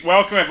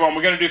Welcome everyone.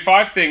 We're going to do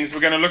 5 things. We're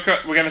going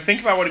to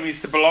think about what it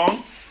means to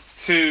belong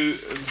to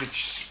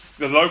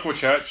the local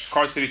church,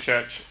 Christ City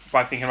Church,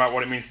 by thinking about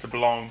what it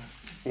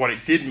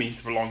did mean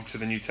to belong to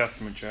the New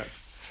Testament church.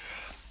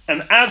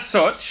 And as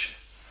such,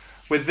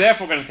 we're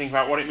therefore going to think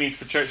about what it means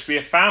for church to be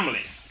a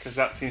family, because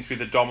that seems to be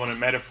the dominant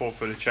metaphor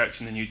for the church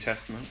in the New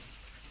Testament.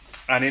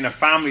 And in a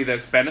family,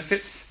 there's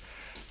benefits,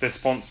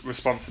 there's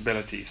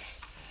responsibilities.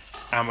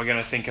 And we're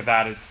going to think of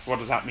that as, what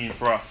does that mean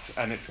for us?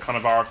 And it's kind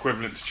of our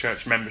equivalent to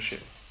church membership.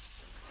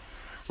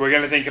 We're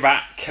going to think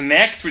about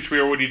connect, which we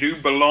already do,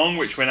 belong,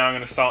 which we're now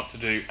going to start to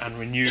do, and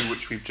renew,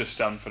 which we've just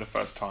done for the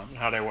first time, and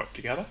how they work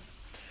together.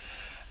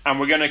 And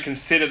we're going to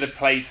consider the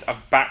place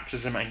of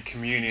baptism and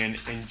communion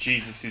in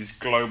Jesus'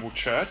 global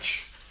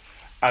church,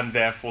 and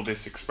therefore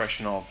this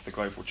expression of the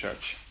global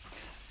church.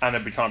 And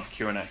there'll be time for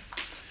Q&A.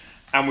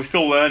 And we're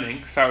still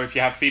learning, so if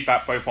you have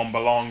feedback both on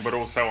belong, but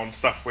also on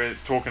stuff we're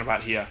talking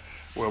about here,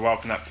 we'll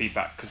welcome that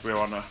feedback, because we're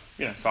on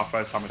it's our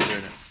first time of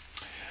doing it.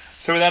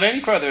 So without any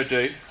further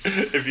ado,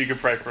 if you could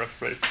pray for us,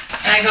 please.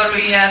 God,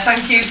 we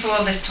thank you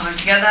for this time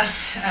together.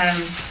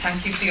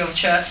 Thank you for your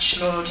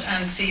church, Lord,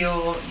 and for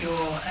your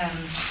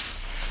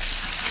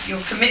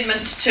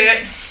commitment to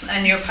it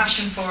and your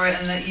passion for it,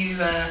 and that you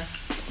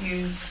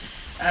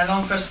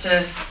long for us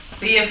to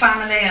be a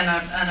family. And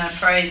I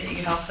pray that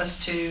you help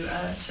us to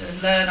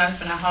learn,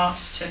 open our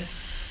hearts to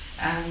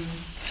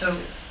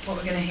what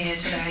we're going to hear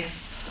today,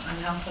 and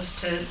help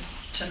us to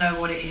know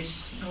what it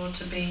is, Lord,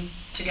 to be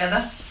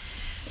together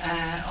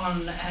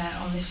on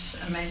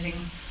this amazing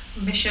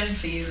mission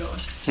for you, Lord.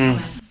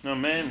 Amen.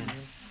 Amen.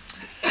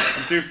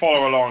 And do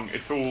follow along.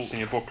 It's all in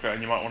your booklet,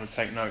 and you might want to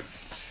take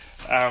notes.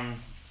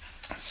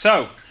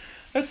 So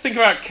let's think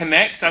about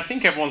connect. I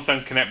think everyone's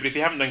done connect, but if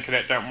you haven't done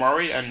connect, don't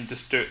worry, and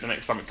just do it the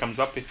next time it comes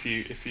up if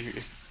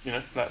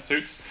that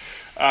suits.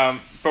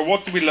 But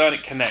what did we learn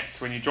at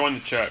Connect when you joined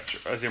the church,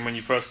 as in when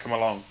you first come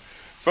along?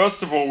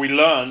 First of all, we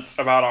learnt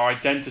about our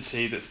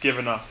identity that's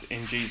given us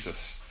in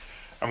Jesus.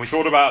 And we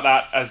thought about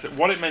that as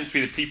what it meant to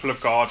be the people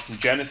of God from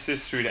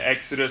Genesis through to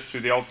Exodus,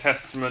 through the Old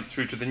Testament,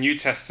 through to the New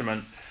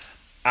Testament,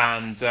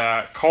 and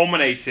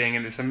culminating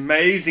in this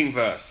amazing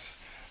verse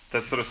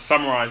that sort of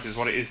summarizes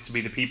what it is to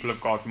be the people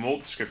of God from all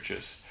the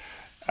scriptures.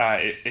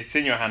 It's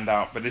in your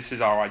handout, but this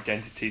is our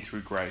identity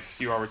through grace.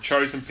 You are a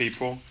chosen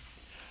people,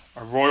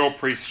 a royal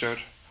priesthood,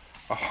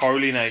 a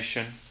holy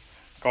nation,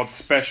 God's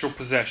special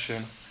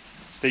possession,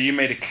 that you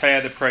may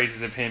declare the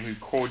praises of him who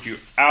called you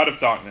out of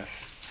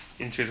darkness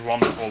into his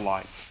wonderful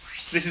light.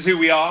 This is who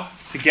we are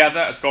together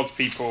as God's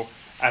people,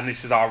 and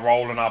this is our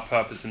role and our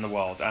purpose in the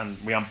world.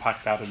 And we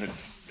unpack that, and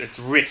it's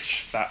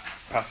rich, that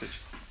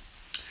passage.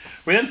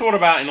 We then thought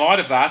about, in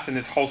light of that, and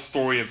this whole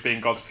story of being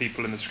God's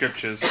people in the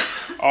scriptures,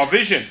 our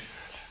vision,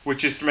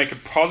 which is to make a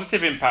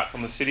positive impact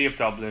on the city of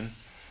Dublin,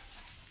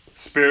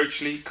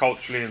 spiritually,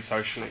 culturally, and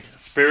socially.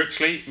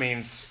 Spiritually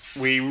means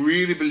we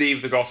really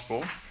believe the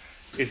gospel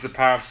is the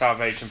power of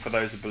salvation for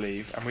those who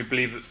believe, and we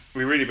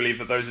really believe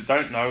that those who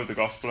don't know the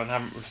gospel and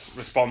haven't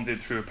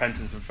responded through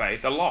repentance and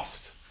faith are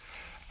lost.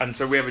 And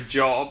so we have a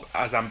job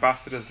as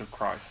ambassadors of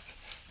Christ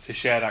to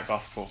share that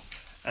gospel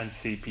and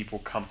see people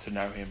come to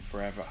know him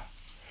forever.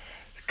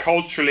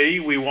 Culturally,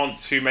 we want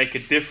to make a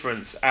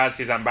difference as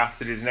his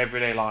ambassadors in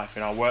everyday life,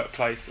 in our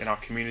workplace, in our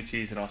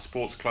communities, in our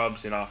sports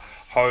clubs, in our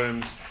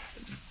homes,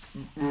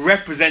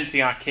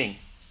 representing our King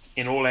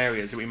in all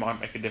areas that we might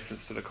make a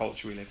difference to the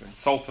culture we live in.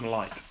 Salt and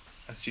light,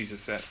 as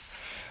Jesus said.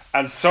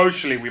 And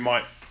socially, we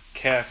might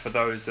care for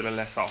those that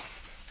are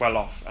well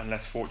off and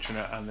less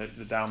fortunate, and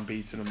the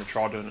downbeaten and the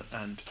trodden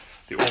and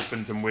the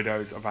orphans and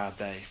widows of our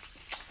day.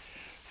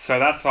 So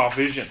that's our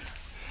vision.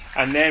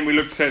 And then we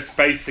looked at,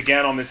 based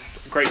again on this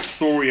great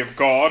story of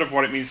God, of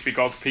what it means to be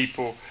God's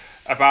people,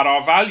 about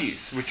our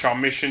values, which are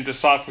mission,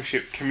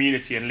 discipleship,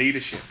 community, and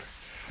leadership.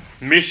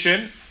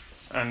 Mission,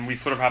 and we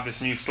sort of have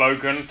this new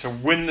slogan, to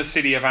win the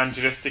city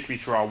evangelistically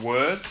through our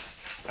words,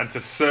 and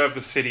to serve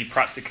the city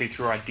practically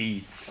through our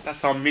deeds.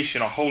 That's our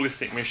mission, our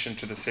holistic mission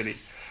to the city.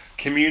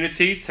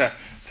 Community, to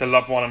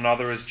love one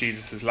another as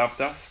Jesus has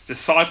loved us.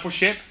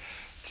 Discipleship,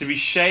 to be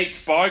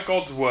shaped by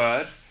God's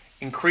word,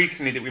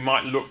 increasingly that we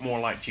might look more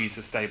like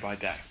Jesus day by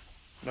day.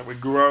 That we're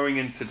growing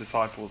into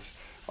disciples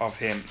of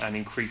him, and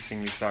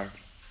increasingly so.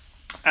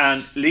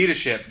 And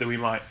leadership, that we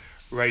might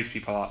raise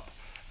people up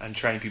and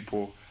train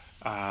people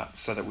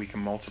so that we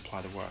can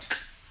multiply the work.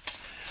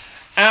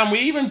 And we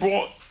even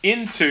brought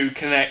into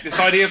Connect this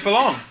idea of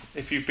belong.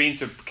 If you've been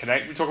to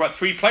Connect, we talk about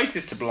 3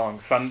 places to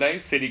belong: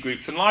 Sundays, city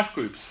groups, and life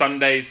groups.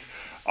 Sundays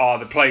are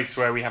the place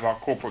where we have our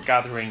corporate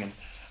gathering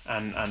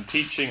and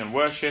teaching and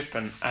worship,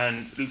 and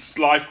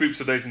life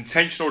groups are those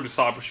intentional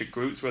discipleship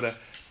groups, whether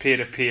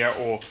peer-to-peer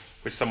or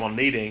with someone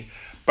leading.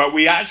 But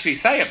we actually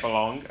say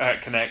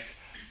at Connect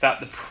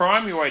that the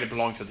primary way to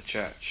belong to the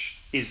church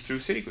is through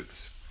city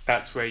groups.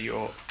 That's where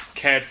you're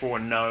cared for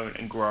and known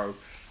and grow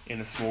in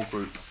a small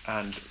group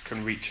and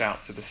can reach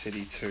out to the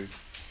city too.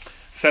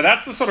 So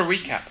that's the sort of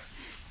recap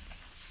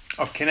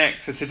of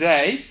Connect. So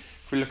today,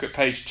 if we look at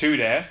page 2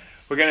 there,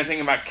 we're going to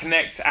think about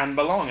connect and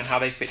belong and how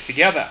they fit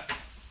together.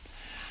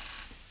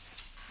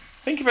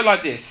 Think of it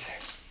like this.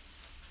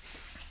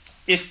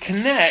 if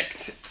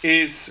connect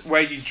is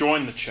where you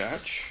join the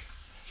church,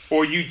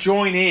 or you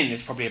join in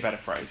is probably a better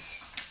phrase,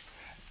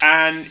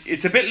 and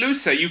it's a bit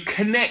looser, you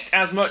connect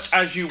as much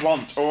as you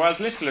want, or as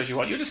little as you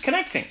want, you're just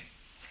connecting.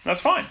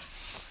 That's fine.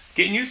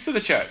 Getting used to the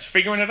church,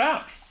 figuring it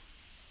out.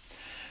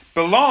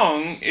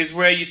 Belong is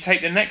where you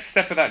take the next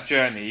step of that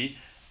journey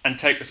and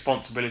take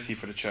responsibility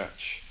for the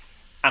church,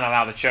 and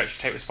allow the church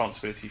to take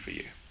responsibility for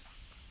you.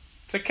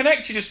 So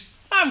connect,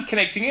 I'm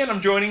connecting in,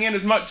 I'm joining in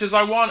as much as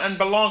I want, and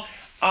belong,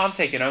 I'm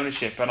taking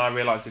ownership, and I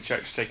realise the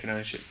church is taking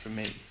ownership for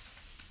me.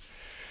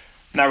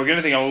 Now, we're going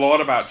to think a lot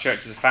about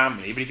church as a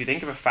family, but if you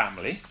think of a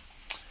family,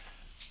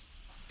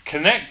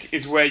 connect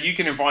is where you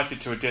get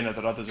invited to a dinner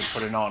that others are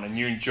putting on, and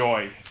you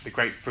enjoy the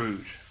great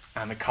food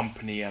and the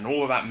company and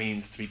all of that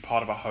means to be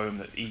part of a home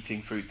that's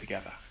eating food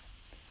together.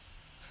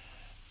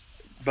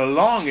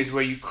 Belong is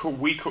where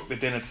we cook the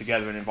dinner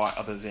together and invite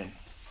others in.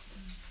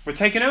 We're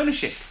taking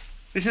ownership.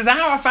 This is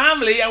our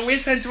family, and we're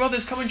saying to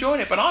others, come and join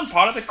it, but I'm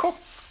part of the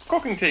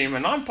cooking team,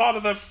 and I'm part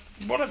of the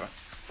whatever.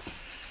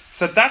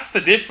 So that's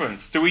the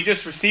difference. Do we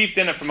just receive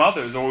dinner from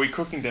others, or are we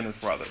cooking dinner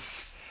for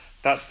others?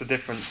 That's the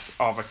difference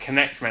of a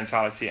connect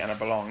mentality and a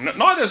belong.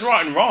 Neither is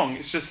right and wrong.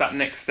 It's just that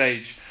next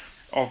stage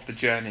of the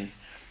journey.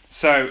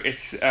 So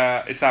it's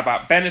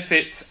about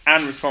benefits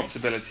and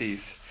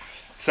responsibilities.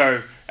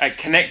 So at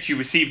connect, you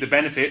receive the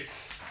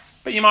benefits,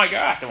 but you might go,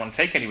 I don't want to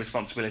take any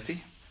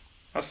responsibility.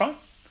 That's fine.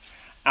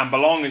 And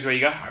belong is where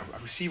you go, I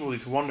receive all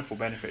these wonderful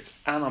benefits,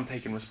 and I'm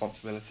taking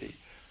responsibility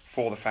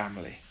for the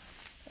family.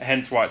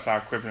 Hence why it's our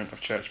equivalent of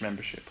church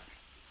membership.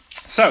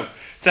 So,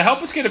 to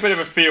help us get a bit of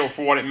a feel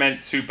for what it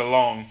meant to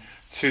belong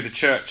to the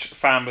church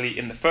family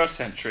in the first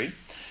century,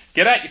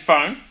 get out your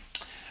phone,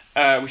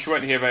 which you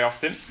won't hear very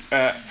often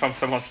from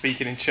someone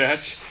speaking in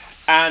church,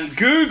 and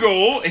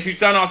Google, if you've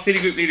done our City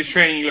Group Leaders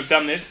training, you'll have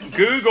done this,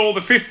 Google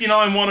the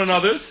 59 one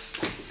another's.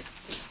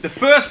 The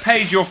first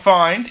page you'll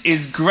find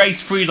is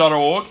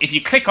gracefree.org. If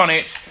you click on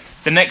it,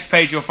 the next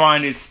page you'll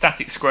find is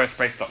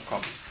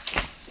staticsquarespace.com.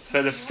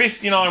 So the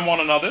 59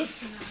 one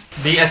another's.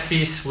 Be at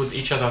peace with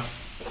each other.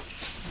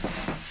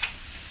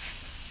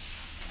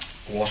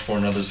 Wash one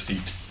another's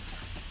feet.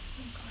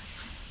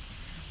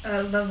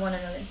 Love one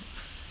another.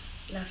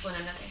 Love one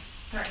another.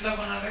 Love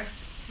one another.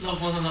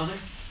 Love one another.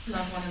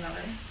 Love one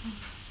another.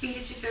 Be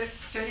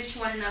devoted to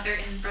one another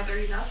in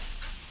brotherly love.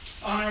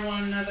 Honor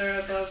one another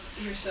above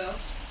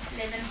yourselves.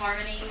 Live in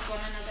harmony with one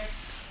another.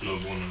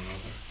 Love one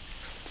another.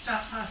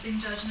 Stop passing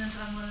judgment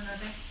on one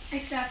another.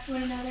 Accept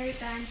one another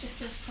then,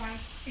 just as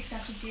Christ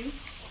accepted you.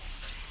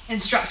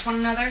 Instruct one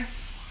another.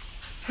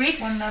 Greet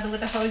one another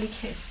with a holy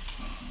kiss.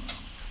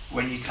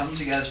 When you come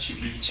together to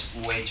eat,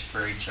 wait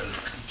for each other.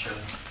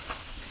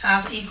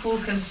 Have equal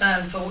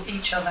concern for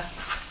each other.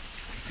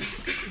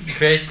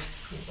 Greet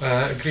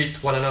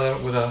one another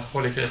with a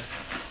holy kiss.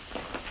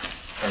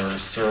 Or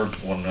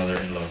serve one another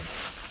in love.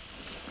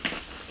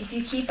 If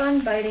you keep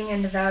on biting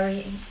and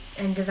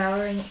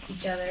devouring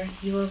each other,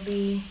 you will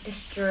be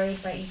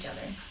destroyed by each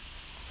other.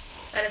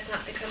 Let us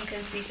not become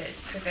conceited,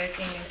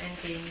 provoking and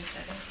envying each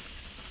other.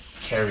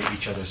 Carry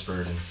each other's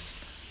burdens.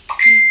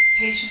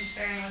 Patience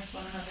bearing with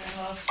one another in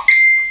love.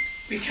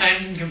 Be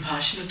kind and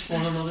compassionate to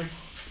one another.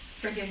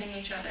 Forgiving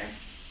each other.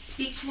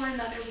 Speak to one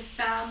another with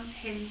psalms,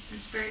 hymns, and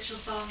spiritual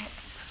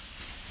songs.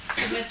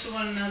 Submit to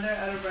one another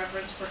out of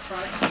reverence for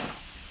Christ.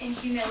 In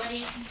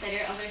humility,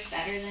 consider others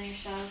better than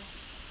yourselves.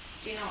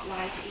 Do not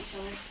lie to each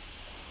other.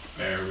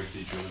 Bear with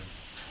each other.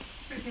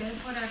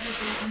 Forgive whatever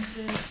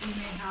grievances you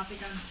may have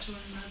against one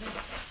another.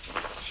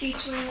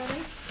 Teach one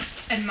another.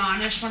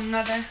 Admonish one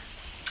another.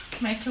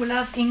 Make your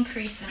love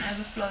increase and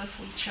overflow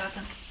for each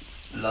other.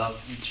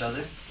 Love each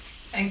other.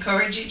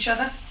 Encourage each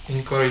other.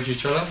 Encourage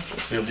each other.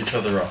 Build each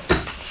other up.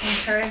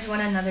 Encourage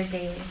one another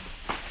daily.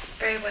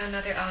 Spur one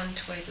another on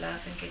toward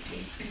love and good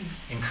deeds.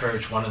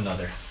 Encourage one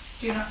another.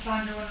 Do not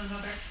slander one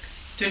another.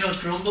 Do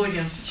not grumble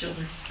against each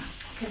other.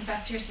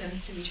 Confess your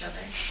sins to each other.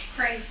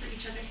 Pray for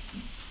each other.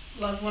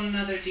 Love one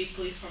another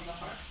deeply from the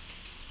heart.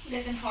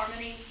 Live in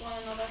harmony with one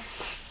another.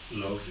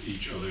 Love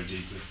each other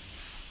deeply.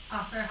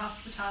 Offer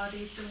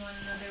hospitality to one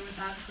another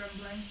without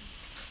grumbling.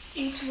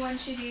 Each one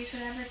should use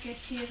whatever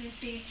gift he has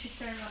received to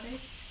serve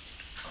others.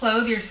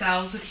 Clothe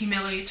yourselves with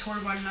humility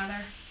toward one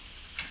another.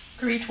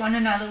 Greet one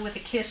another with a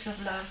kiss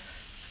of love.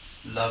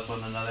 Love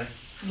one another.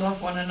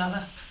 Love one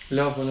another.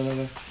 Love one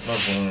another.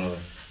 Love one another.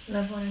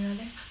 Love one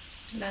another.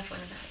 Love one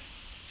another.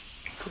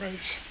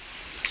 Great.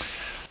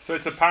 So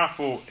it's a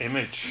powerful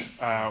image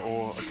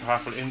or a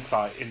powerful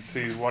insight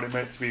into what it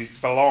meant to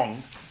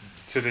belong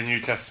to the New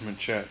Testament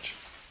church.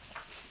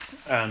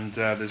 And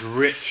there's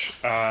rich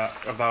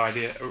of that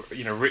idea,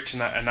 rich in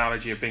that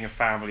analogy of being a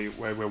family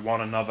where we're one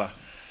another,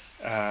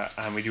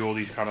 and we do all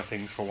these kind of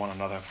things for one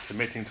another,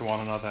 submitting to one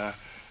another,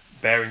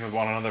 bearing with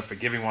one another,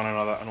 forgiving one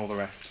another, and all the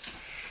rest.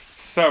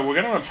 So we're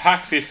going to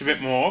unpack this a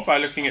bit more by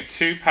looking at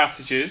two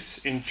passages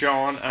in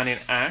John and in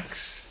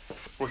Acts.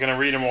 We're going to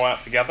read them all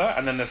out together,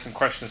 and then there's some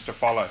questions to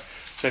follow.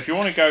 So if you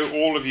want to go,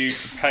 all of you,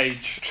 to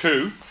page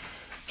 2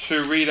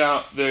 to read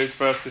out those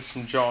verses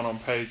from John on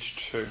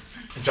page 2.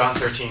 John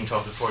 13,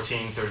 12 to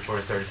 14, 34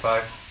 to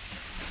 35.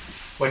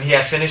 When he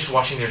had finished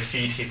washing their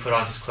feet, he put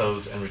on his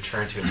clothes and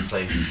returned to his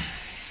place.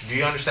 Do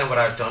you understand what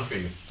I have done for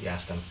you? He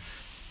asked them.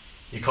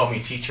 You call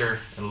me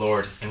teacher and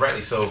Lord, and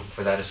rightly so,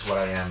 for that is what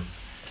I am.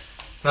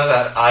 Now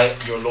that I,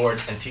 your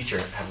Lord and teacher,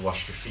 have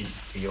washed your feet,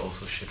 you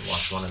also should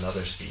wash one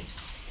another's feet.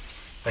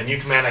 A new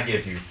command I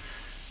give you,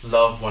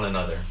 love one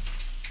another.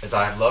 As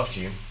I have loved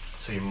you,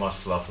 so you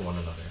must love one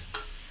another.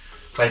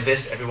 By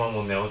this everyone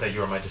will know that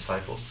you are my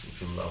disciples, if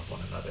you love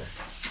one another.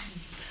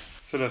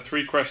 So the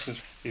three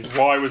questions is,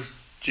 why was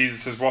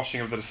Jesus'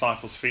 washing of the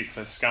disciples' feet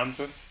so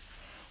scandalous?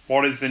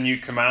 What is the new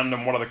command,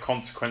 and what are the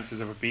consequences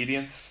of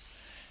obedience?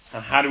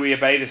 And how do we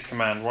obey this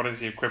command? What is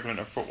the equivalent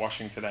of foot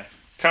washing today?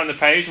 Turn the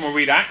page and we'll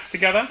read Acts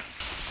together.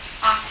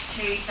 Acts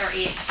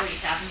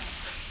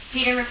 2:38-47.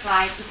 Peter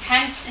replied,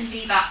 Repent and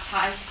be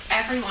baptized,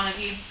 every one of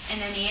you,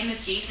 in the name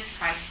of Jesus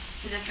Christ,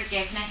 for the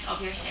forgiveness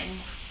of your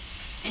sins,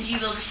 and you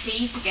will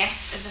receive the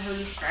gift of the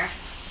Holy Spirit.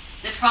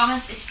 The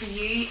promise is for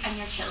you and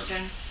your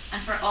children,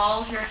 and for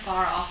all who are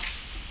far off,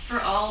 for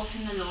all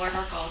whom the Lord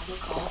our God will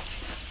call.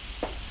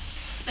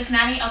 With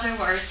many other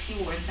words he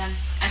warned them,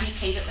 and he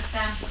pleaded with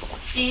them,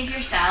 Save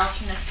yourselves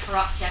from this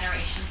corrupt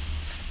generation.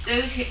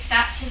 Those who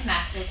accepted his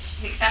message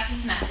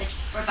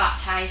were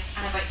baptized,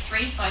 and about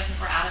 3,000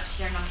 were added to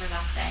their number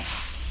that day.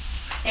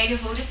 They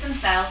devoted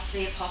themselves to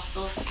the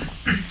apostles'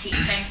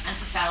 teaching and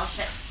to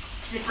fellowship,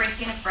 to the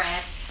breaking of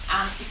bread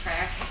and to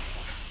prayer.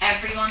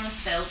 Everyone was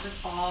filled with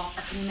awe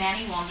at the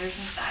many wonders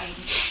and signs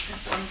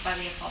performed by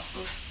the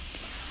apostles.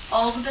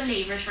 All the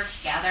believers were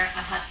together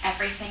and had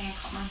everything in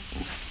common.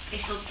 They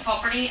sold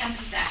property and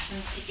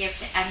possessions to give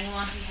to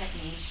anyone who had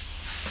need.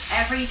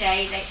 Every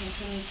day they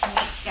continued to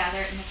meet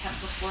together in the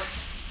temple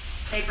courts.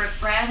 They broke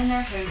bread in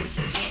their homes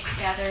and ate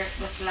together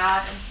with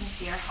glad and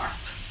sincere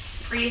hearts,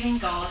 praising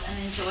God and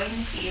enjoying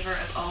the favour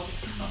of all the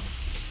people.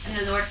 And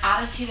the Lord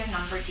added to their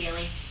number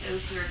daily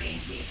those who were being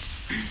saved.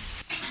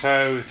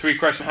 So, three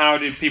questions. How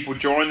did people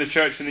join the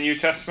church in the New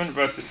Testament?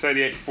 Verses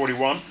 38 to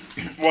 41.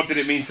 What did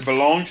it mean to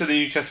belong to the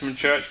New Testament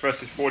church?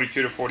 Verses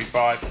 42 to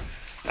 45.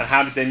 And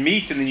how did they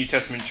meet in the New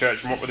Testament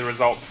church? And what were the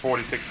results?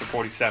 46 to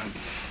 47.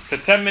 So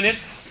 10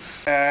 minutes.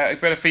 A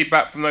bit of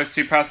feedback from those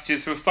two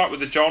passages. So we'll start with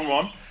the John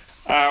one.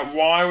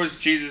 Why was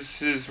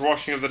Jesus'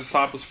 washing of the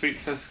disciples' feet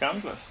so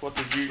scandalous? What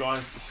did you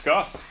guys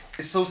discuss?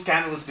 It's so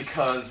scandalous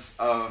because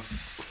of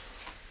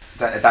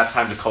that at that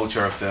time the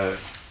culture of their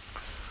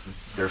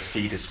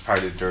feet is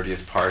probably the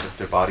dirtiest part of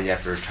their body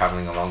after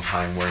traveling a long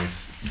time wearing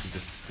the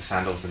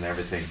sandals and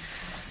everything.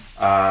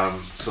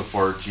 So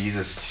for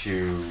Jesus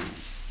to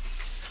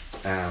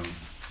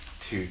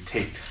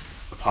take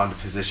upon the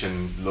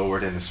position lower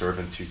than the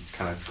servant to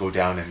kind of go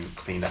down and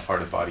clean that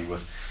part of the body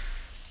was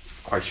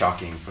quite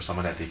shocking for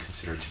someone that they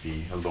consider to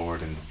be a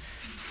lord and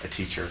a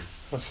teacher.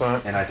 That's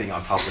right. And I think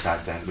on top of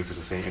that, then Lucas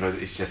was saying,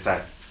 it's just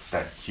that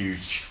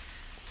huge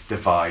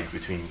divide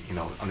between,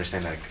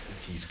 understanding that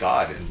he's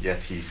God and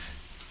yet he's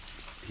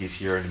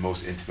here in the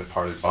most intimate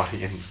part of the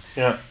body and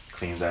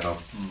clean that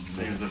up.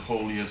 He's the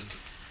holiest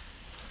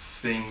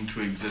thing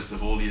to exist, the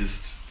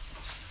holiest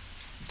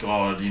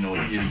God,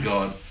 he is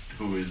God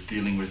who is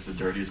dealing with the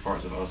dirtiest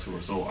parts of us who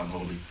are so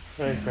unholy.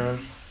 Very good.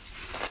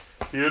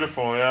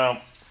 Beautiful,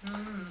 yeah.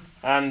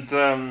 And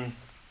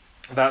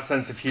that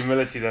sense of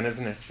humility then,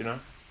 isn't it,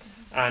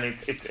 And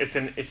it's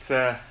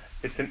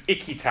an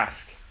icky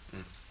task.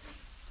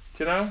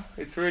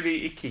 It's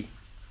really icky.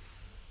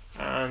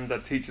 And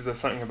that teaches us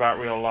something about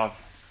real love.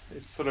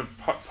 It's sort of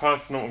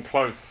personal and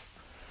close.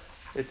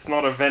 It's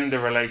not a vendor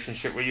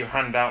relationship where you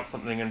hand out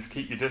something and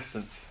keep your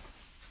distance.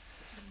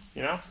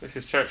 This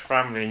is church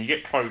family, and you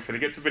get close, and it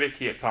gets a bit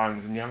icky at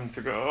times, and you have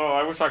to go,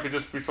 I wish I could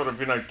just be sort of,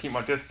 keep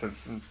my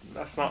distance, and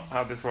that's not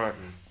how this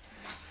works.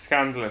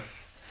 Scandalous.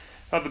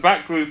 At the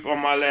back group on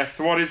my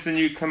left, what is the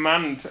new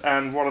command,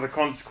 and what are the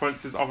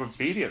consequences of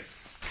obedience?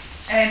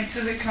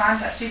 So the command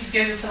that Jesus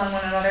gives us to love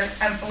one another,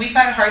 we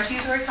found it hard to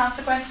use the word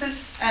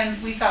consequences,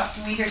 and we thought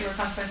when we hear the word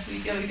consequences, we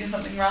feel we're doing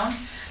something wrong,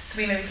 so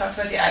we maybe talked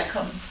about the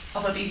outcome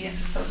of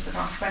obedience as opposed to the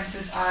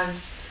consequences,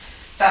 as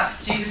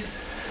that Jesus,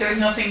 there was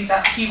nothing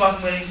that he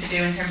wasn't willing to do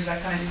in terms of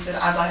that kind of just said,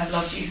 as I have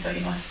loved you, so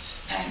you must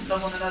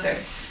love one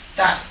another.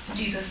 That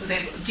Jesus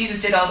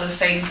did all those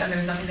things, and there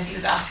was nothing that he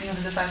was asking of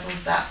his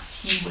disciples that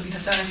he wouldn't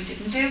have done if he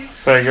didn't do.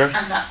 Very good.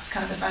 And that's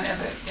kind of a sign of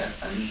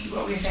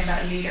what we were saying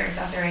about a leader, is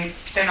that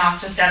they're not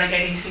just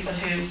delegating to people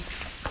who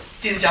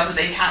do the job that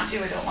they can't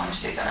do or don't want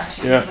to do, that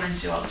actually willing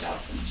to do all the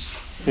jobs, and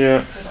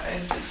the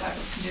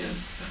disciples can do them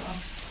as well.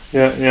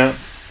 Yeah.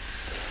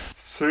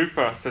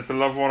 Super. So to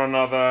love one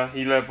another,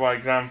 he led by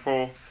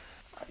example.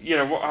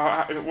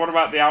 What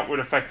about the outward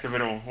effect of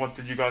it all? What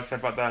did you guys say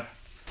about that?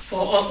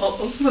 Well,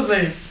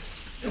 ultimately,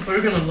 if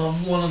we're going to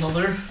love one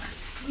another,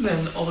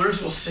 then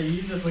others will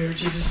see that we are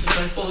Jesus'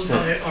 disciples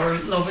by our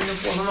loving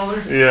of one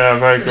another. Yeah,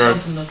 very good. There's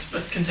something that's a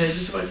bit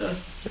contagious about that.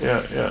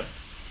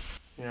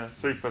 Yeah,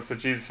 super. So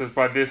Jesus says,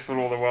 by this will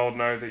all the world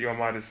know that you are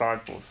my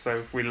disciples. So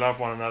if we love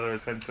one another, a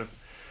sense of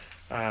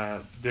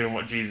doing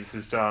what Jesus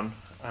has done,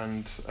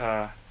 and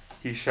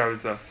he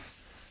shows us,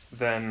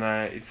 then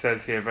it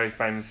says here very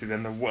famously,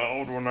 then the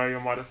world will know you're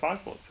my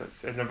disciples. So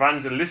it's an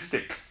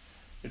evangelistic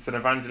It's an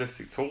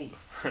evangelistic tool.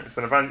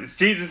 It's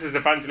Jesus'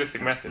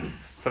 evangelistic method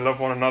to love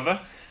one another,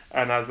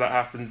 and as that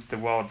happens, the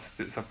world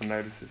sits up and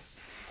notices.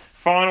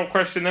 Final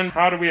question then,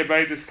 how do we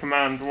obey this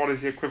command? What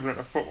is the equivalent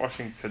of foot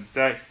washing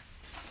today?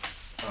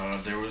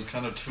 There was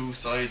kind of two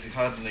sides. We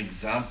had an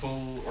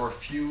example, or a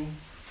few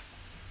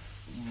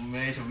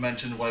may have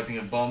mentioned wiping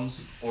of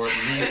bums, or at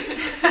least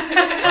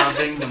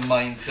having the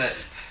mindset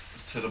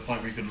to the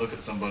point where you could look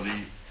at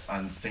somebody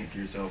and think to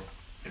yourself,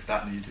 if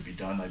that needed to be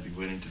done, I'd be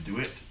willing to do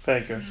it.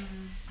 Very good.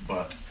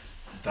 But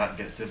that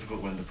gets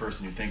difficult when the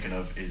person you're thinking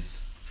of is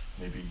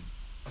maybe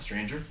a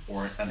stranger,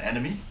 or an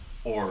enemy,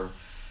 or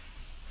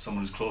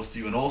someone who's close to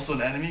you and also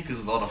an enemy, because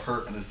a lot of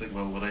hurt, and it's like,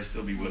 well, would I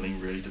still be willing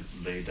really to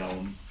lay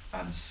down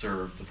and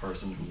serve the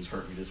person who's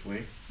hurt me this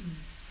way?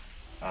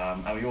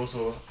 And we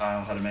also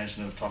had a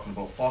mention of talking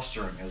about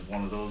fostering as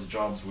one of those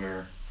jobs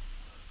where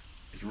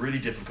it's really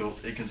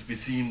difficult. It can be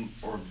seen,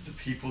 or the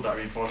people that are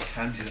being fostered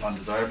can be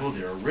undesirable.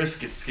 They're a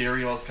risk, it's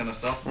scary, all this kind of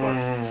stuff, but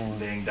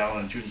laying down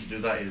and choosing to do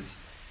that is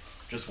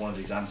just one of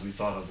the examples we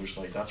thought of, which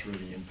like that's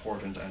really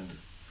important and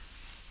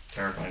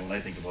terrifying when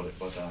I think about it.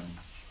 But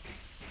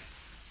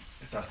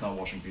if that's not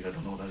washing feet, I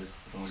don't know what that is.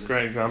 I don't know what it is.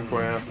 Great example,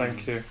 yeah,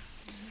 thank you.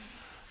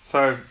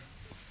 So,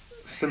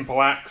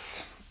 simple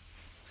acts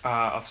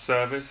of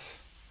service,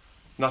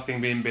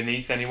 nothing being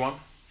beneath anyone.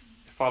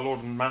 If our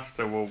Lord and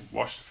Master will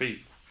wash the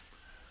feet,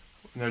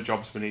 no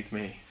jobs beneath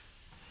me.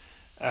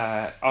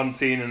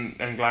 Unseen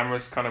and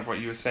glamorous, kind of what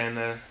you were saying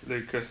there,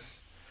 Lucas.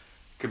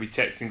 Could be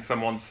texting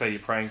someone to say you're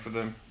praying for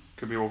them.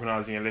 Could be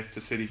organising a lift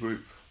to city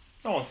group.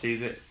 No one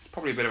sees it. It's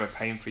probably a bit of a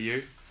pain for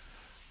you,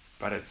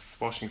 but it's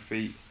washing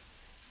feet,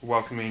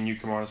 welcoming a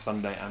newcomer on a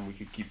Sunday, and we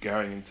could keep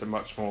going into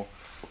much more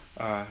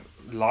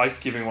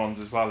life-giving ones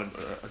as well,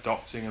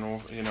 adopting and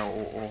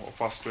or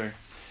fostering,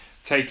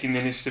 taking the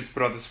initiative to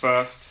put others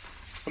first.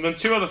 And then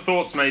two other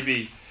thoughts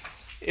maybe.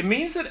 It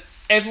means that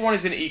everyone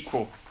is an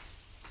equal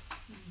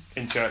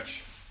in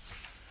church.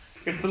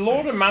 If the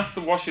Lord and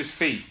Master washes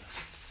feet,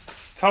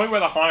 tell me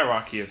where the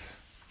hierarchy is.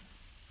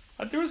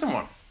 There isn't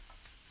one.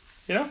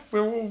 You know,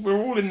 we're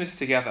all in this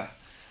together,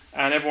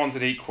 and everyone's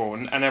an equal,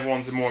 and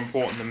everyone's more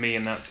important than me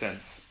in that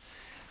sense.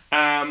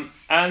 And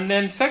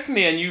then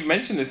secondly, and you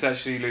mentioned this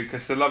actually,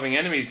 Lucas, the loving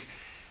enemies.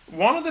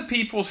 One of the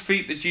people's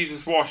feet that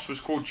Jesus washed was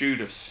called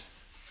Judas.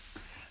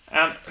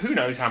 And who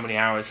knows how many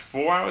hours,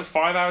 4 hours,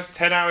 5 hours,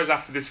 10 hours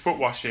after this foot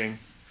washing,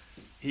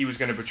 he was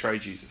going to betray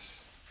Jesus.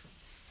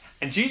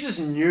 And Jesus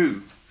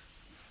knew,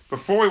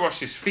 before he washed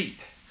his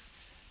feet,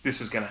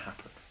 this was going to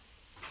happen.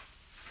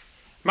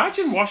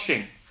 Imagine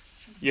washing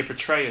your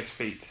betrayer's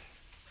feet.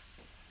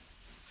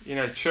 You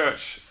know,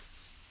 church,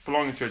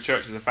 belonging to a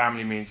church as a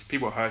family means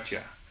people hurt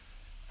you,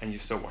 and you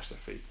still wash their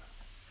feet.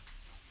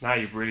 Now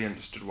you've really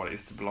understood what it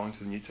is to belong to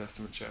the New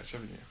Testament church,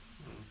 haven't you?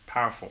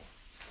 Powerful.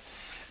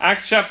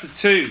 Acts chapter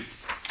 2.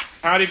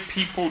 How did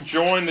people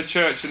join the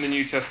church in the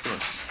New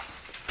Testament?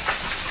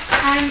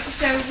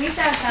 So we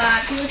said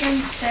that people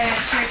joined the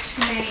church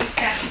when they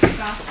accepted the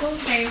gospel,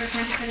 they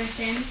repented for their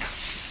sins,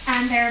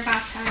 and they were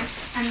baptized,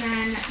 and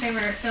then they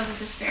were filled with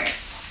the Spirit.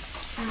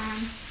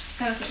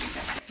 That was what we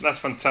said. That's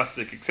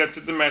fantastic.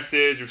 Accepted the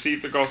message,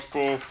 received the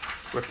gospel,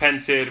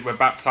 repented, were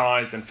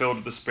baptized, and filled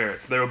with the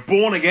Spirit. So they were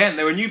born again.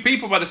 They were new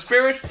people by the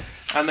Spirit,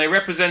 and they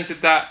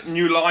represented that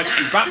new life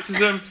through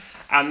baptism,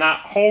 and that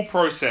whole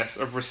process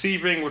of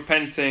receiving,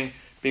 repenting,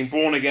 being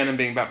born again, and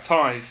being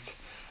baptized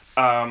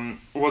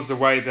was the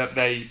way that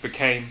they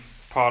became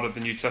part of the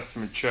New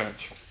Testament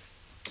church.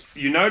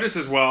 You notice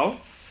as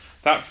well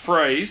that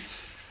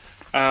phrase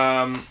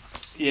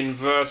in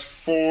verse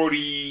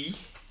 40.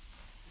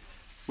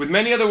 With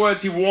many other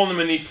words, he warned them,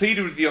 and he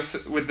pleaded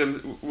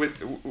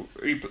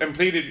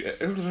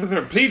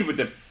pleaded with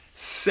them,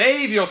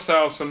 save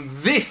yourselves from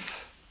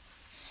this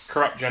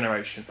corrupt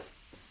generation.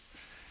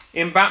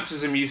 In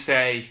baptism, you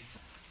say,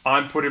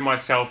 I'm putting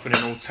myself in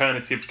an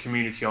alternative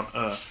community on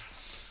earth,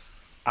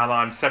 and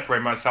I'm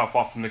separating myself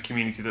off from the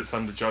community that's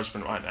under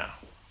judgment right now,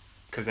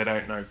 because they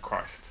don't know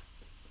Christ.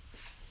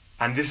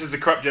 And this is the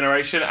corrupt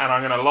generation, and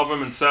I'm going to love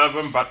them and serve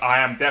them, but I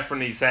am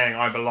definitely saying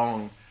I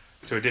belong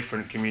to a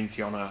different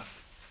community on earth.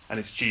 And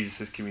it's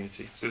Jesus'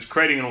 community. So it's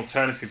creating an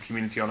alternative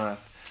community on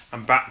earth.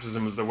 And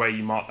baptism was the way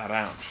you mark that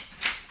out.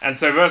 And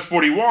so verse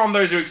 41,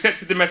 those who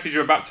accepted the message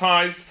were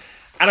baptized.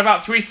 And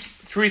about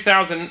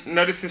 3,000,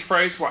 notice this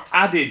phrase, were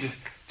added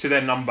to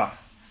their number.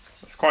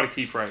 That's quite a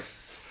key phrase.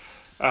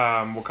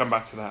 We'll come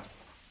back to that.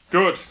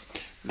 Good.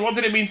 What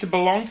did it mean to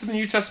belong to the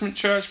New Testament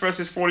church,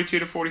 verses 42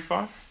 to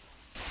 45?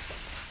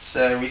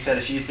 So we said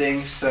a few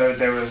things. So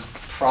there was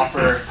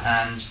proper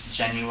and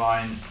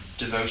genuine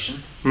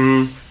devotion.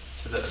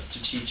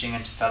 To teaching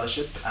and to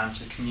fellowship and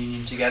to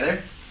communion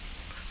together.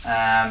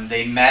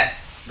 They met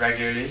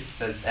regularly, it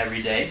says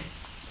every day.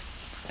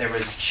 There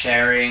was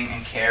sharing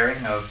and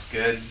caring of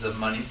goods, of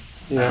money,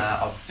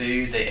 of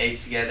food. They ate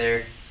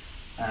together,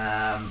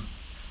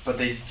 but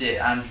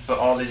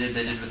all they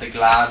did with a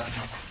glad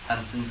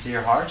and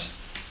sincere heart.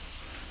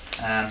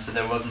 So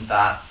there wasn't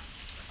that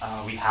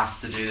we have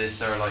to do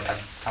this, or like a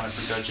kind of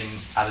begrudging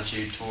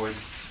attitude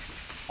towards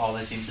all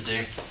they seemed to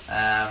do.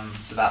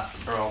 So that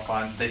were all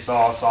signs. They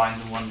saw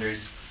signs and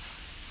wonders,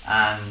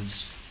 and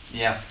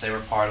yeah, they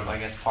were part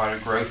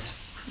of growth.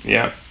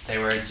 Yeah. They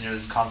were,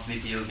 there's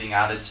constantly people being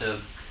added to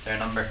their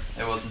number.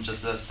 It wasn't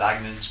just a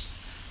stagnant,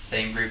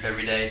 same group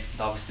every day. It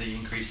obviously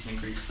increased and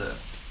increased. So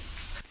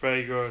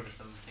very good.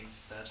 Some things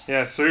you said.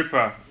 Yeah,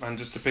 super. And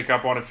just to pick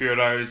up on a few of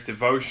those,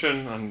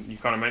 devotion, and you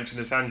kind of mentioned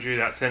this, Andrew,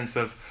 that sense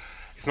of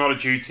it's not a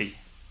duty.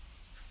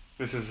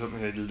 This is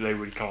something they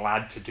were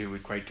glad to do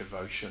with great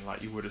devotion,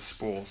 like you would a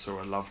spouse or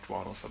a loved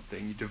one or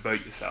something. You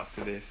devote yourself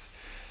to this.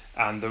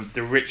 And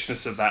the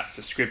richness of that,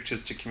 to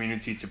scriptures, to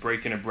community, to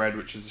breaking of bread,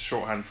 which is a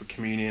shorthand for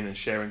communion and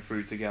sharing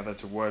food together,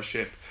 to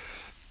worship,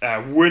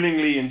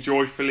 willingly and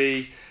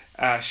joyfully,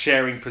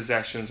 sharing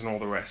possessions and all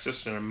the rest.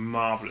 Just a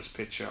marvellous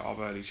picture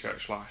of early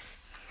church life.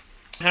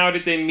 How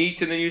did they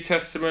meet in the New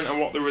Testament and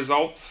what the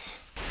results?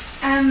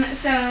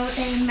 So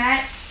they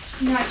met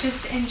not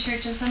just in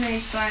church on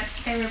Sundays, but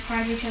they were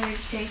part of each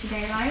other's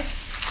day-to-day lives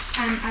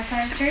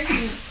outside of church.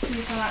 And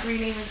we saw that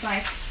really was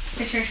like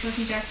the church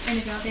wasn't just in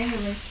a building, it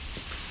was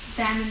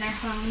them in their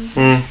homes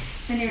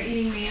when they were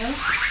eating meals.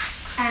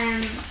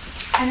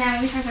 And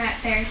then we talk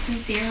about their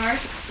sincere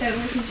hearts. So it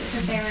wasn't just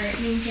that they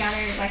were meeting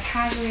together like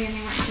casually and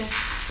they weren't just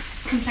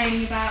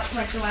complaining about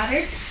like the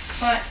weather,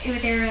 but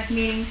they were like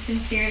meeting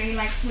sincerely,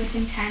 like with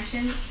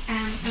intention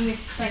and with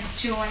like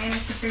joy, and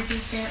like the fruits of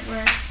the Spirit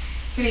were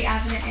really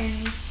evident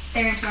in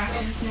their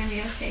interactions and their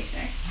meals day to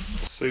day.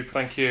 Super,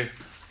 thank you.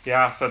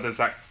 Yeah, so there's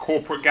that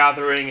corporate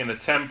gathering in the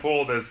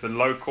temple, there's the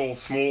local,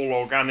 small,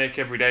 organic,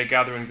 everyday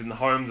gatherings in the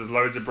home, there's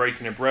loads of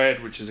breaking of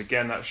bread, which is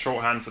again that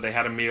shorthand for they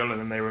had a meal and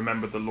then they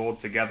remembered the Lord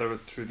together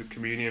through the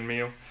communion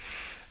meal.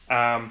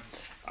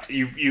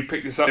 You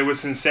picked this up, there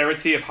was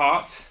sincerity of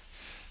heart.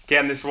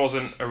 Again, this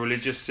wasn't a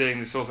religious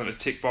thing, this wasn't a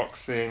tick box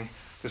thing,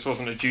 this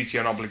wasn't a duty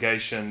and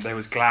obligation, there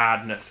was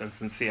gladness and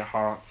sincere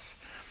hearts.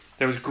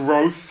 There was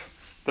growth,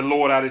 the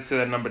Lord added to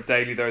their number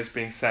daily those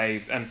being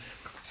saved. And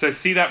so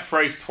see that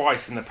phrase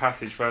twice in the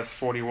passage, verse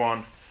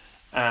 41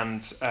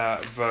 and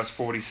verse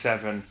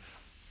 47.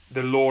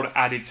 The Lord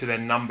added to their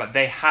number.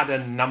 They had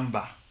a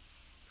number.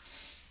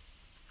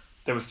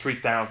 There was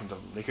 3,000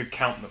 of them. They could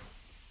count them.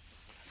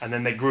 And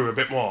then they grew a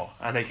bit more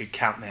and they could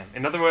count them.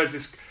 In other words,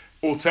 this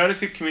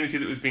alternative community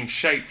that was being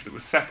shaped, that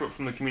was separate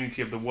from the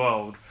community of the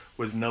world,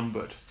 was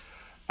numbered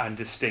and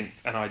distinct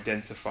and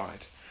identified.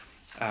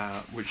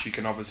 Which you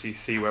can obviously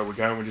see where we're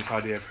going with this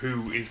idea of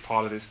who is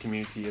part of this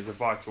community is a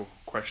vital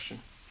question.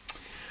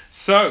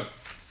 So,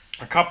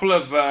 a couple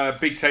of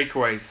big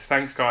takeaways.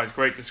 Thanks, guys.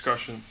 Great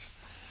discussions.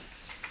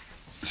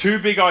 Two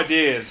big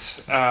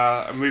ideas,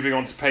 moving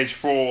on to page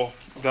 4,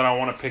 that I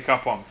want to pick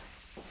up on.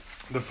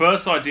 The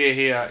first idea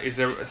here is,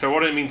 so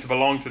what does it mean to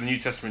belong to the New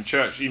Testament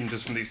church, even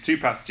just from these two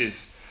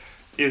passages,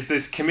 is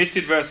this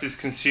committed versus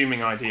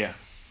consuming idea.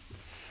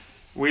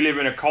 We live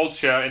in a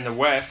culture in the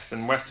West,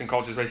 and Western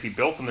culture is basically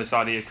built on this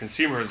idea of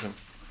consumerism.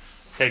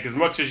 Take as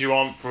much as you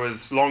want for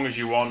as long as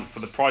you want, for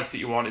the price that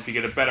you want. If you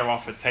get a better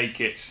offer,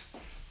 take it.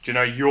 You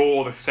know,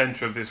 you're the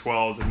center of this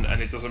world, and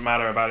it doesn't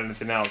matter about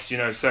anything else. You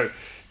know, so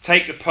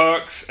take the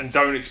perks and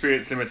don't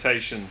experience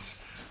limitations.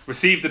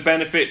 Receive the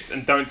benefits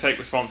and don't take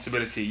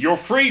responsibility. You're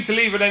free to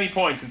leave at any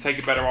point and take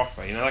a better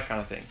offer. You know, that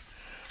kind of thing.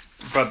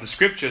 But the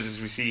scriptures,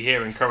 as we see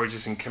here, encourage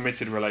us in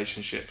committed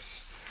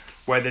relationships,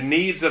 where the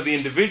needs of the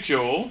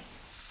individual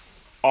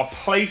are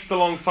placed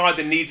alongside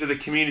the needs of the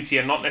community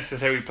and not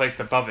necessarily placed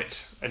above it.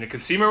 In a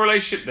consumer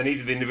relationship, the needs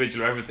of the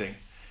individual are everything.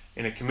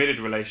 In a committed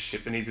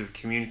relationship, the needs of the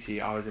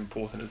community are as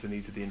important as the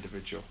needs of the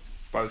individual.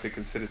 Both are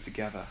considered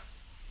together.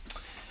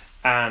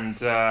 And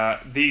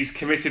these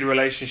committed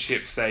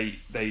relationships,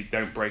 they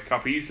don't break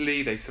up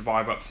easily. They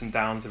survive ups and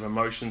downs of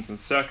emotions and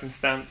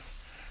circumstance.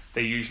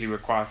 They usually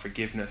require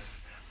forgiveness.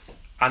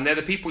 And they're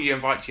the people you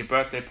invite to your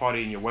birthday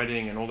party and your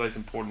wedding and all those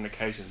important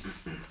occasions,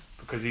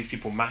 because these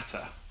people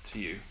matter to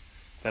you.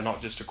 They're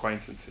not just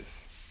acquaintances.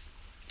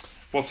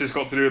 What's this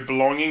got to do with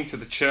belonging to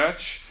the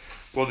church?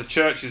 Well, the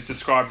church is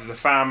described as a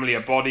family, a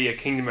body, a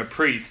kingdom of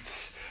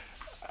priests.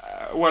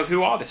 Well,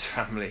 who are this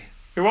family?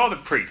 Who are the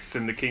priests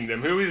in the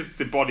kingdom? Who is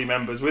the body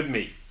members with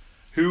me?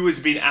 Who has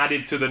been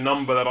added to the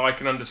number that I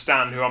can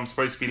understand who I'm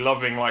supposed to be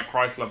loving like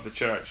Christ loved the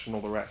church and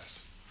all the rest?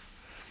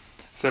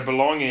 So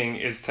belonging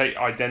is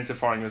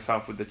identifying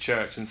yourself with the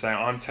church and saying,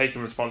 I'm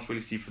taking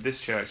responsibility for this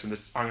church and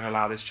I'm going to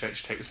allow this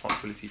church to take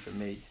responsibility for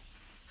me.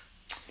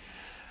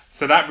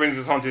 So that brings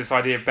us on to this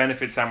idea of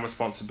benefits and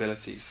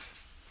responsibilities.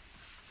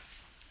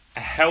 A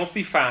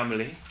healthy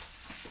family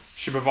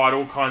should provide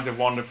all kinds of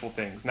wonderful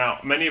things. Now,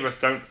 many of us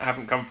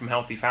haven't come from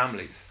healthy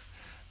families,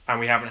 and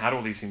we haven't had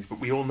all these things, but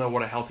we all know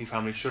what a healthy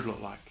family should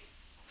look like.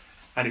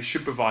 And it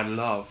should provide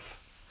love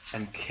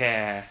and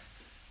care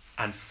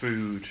and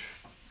food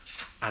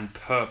and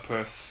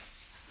purpose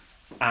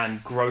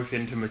and growth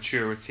into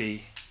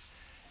maturity.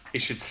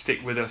 It should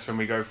stick with us when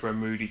we go for a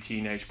moody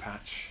teenage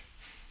patch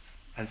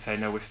and say,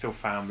 no, we're still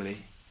family.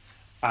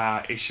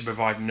 It should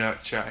provide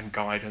nurture and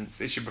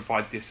guidance. It should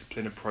provide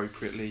discipline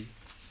appropriately.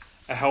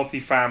 A healthy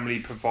family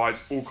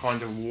provides all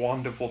kinds of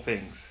wonderful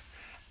things.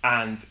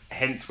 And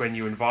hence, when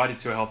you're invited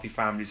to a healthy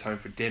family's home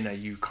for dinner,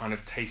 you kind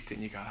of taste it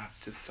and you go,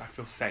 that's just, I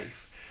feel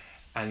safe.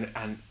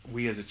 And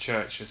we as a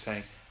church are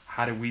saying,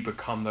 how do we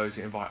become those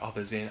who invite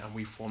others in, and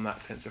we form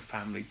that sense of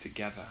family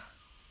together?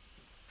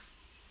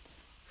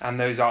 And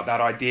that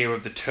idea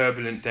of the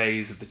turbulent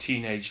days, of the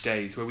teenage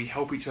days, where we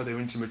help each other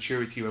into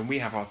maturity when we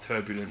have our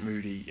turbulent,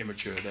 moody,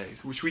 immature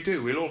days, which we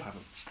do, we'll all have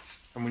them.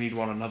 And we need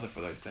one another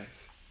for those days.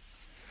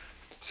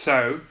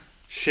 So,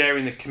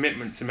 sharing the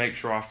commitment to make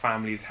sure our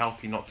family is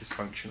healthy, not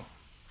dysfunctional.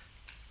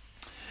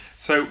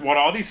 So, what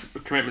are these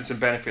commitments and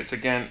benefits?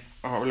 Again,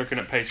 we're looking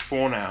at page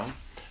 4 now.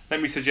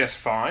 Let me suggest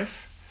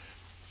 5.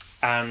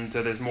 And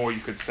there's more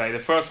you could say. The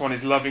first one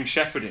is loving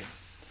shepherding.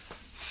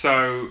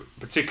 So,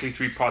 particularly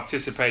through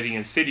participating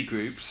in city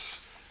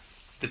groups,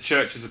 the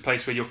church is a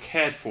place where you're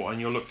cared for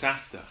and you're looked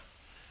after.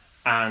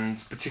 And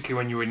particularly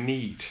when you're in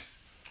need.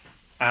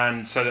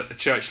 And so that the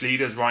church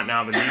leaders, right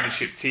now the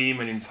leadership team,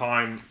 and in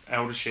time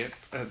eldership,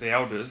 the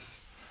elders,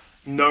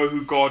 know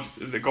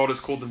that God has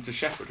called them to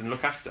shepherd and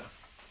look after.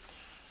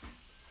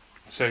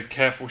 So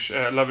careful,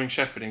 loving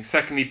shepherding.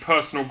 Secondly,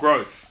 personal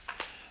growth.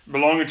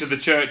 Belonging to the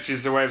church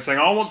is a way of saying,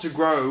 I want to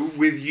grow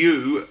with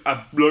you,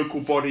 a local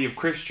body of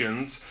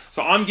Christians,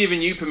 so I'm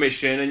giving you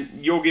permission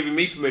and you're giving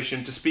me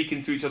permission to speak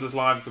into each other's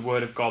lives the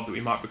word of God, that we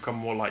might become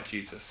more like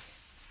Jesus.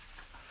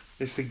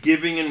 It's the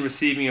giving and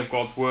receiving of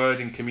God's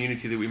word in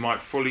community that we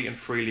might fully and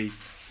freely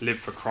live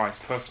for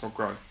Christ. Personal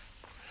growth.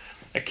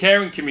 A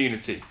caring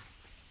community.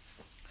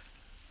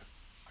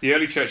 The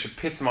early church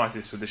epitomized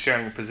this with the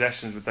sharing of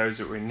possessions with those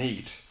that were in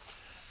need.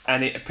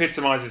 And it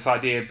epitomized this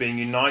idea of being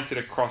united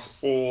across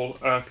all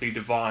earthly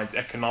divides,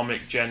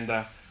 economic,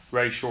 gender,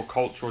 racial,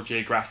 cultural,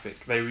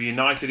 geographic. They were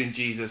united in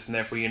Jesus and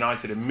therefore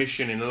united in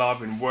mission, in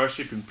love, in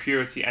worship, in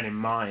purity and in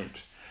mind.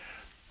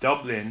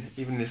 Dublin,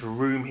 even in this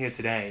room here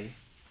today,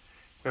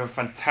 we have a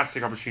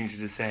fantastic opportunity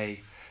to say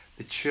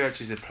the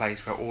church is a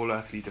place where all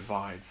earthly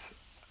divides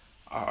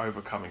are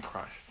overcome in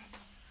Christ,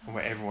 and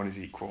where everyone is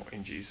equal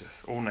in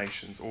Jesus. All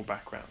nations, all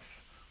backgrounds,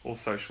 all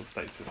social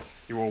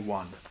status. You're all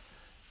one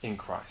in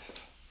Christ.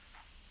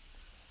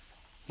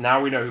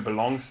 Now we know who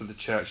belongs to the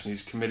church and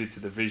who's committed to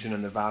the vision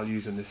and the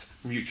values and this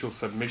mutual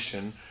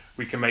submission.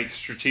 We can make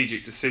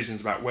strategic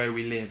decisions about where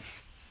we live,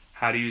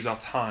 how to use our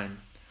time,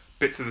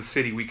 bits of the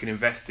city we can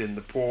invest in,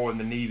 the poor and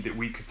the needy that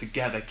we could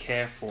together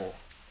care for.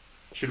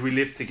 Should we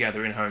live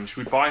together in homes?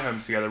 Should we buy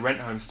homes together, rent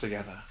homes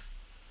together?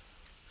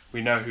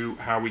 We know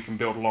how we can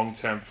build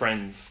long-term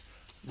friends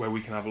where we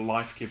can have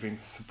life-giving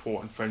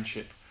support and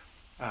friendship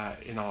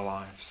in our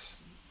lives.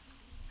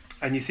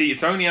 And you see,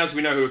 it's only as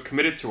we know who are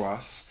committed to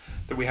us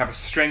that we have a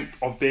strength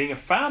of being a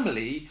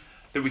family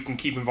that we can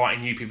keep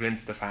inviting new people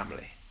into the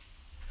family.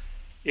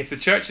 If the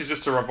church is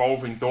just a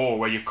revolving door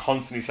where you're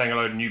constantly saying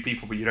hello to new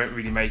people but you don't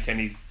really make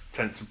any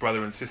sense of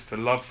brother and sister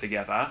love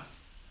together,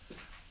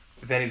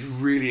 then it's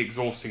really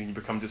exhausting and you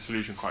become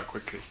disillusioned quite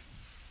quickly.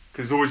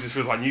 Because it always just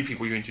feels like new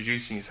people you're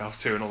introducing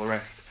yourself to and all the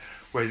rest.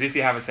 Whereas if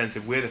you have a sense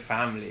of we're the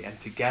family and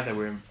together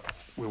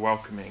we're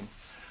welcoming,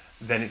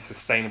 then it's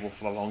sustainable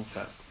for the long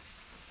term.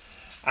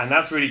 And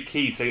that's really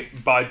key. So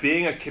by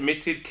being a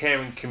committed,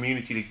 caring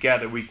community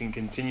together, we can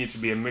continue to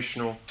be a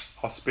missional,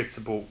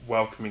 hospitable,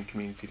 welcoming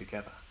community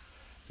together.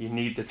 You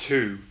need the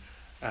two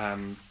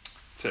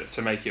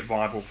to make it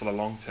viable for the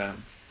long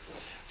term.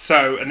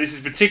 So, and this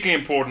is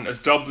particularly important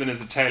as Dublin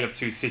is a tale of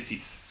two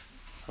cities.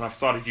 And I've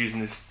started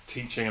using this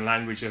teaching and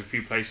language in a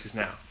few places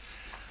now.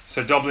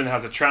 So Dublin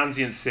has a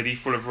transient city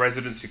full of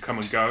residents who come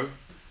and go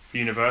for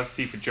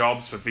university, for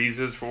jobs, for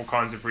visas, for all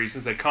kinds of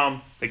reasons. They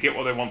come, they get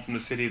what they want from the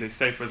city, they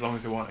stay for as long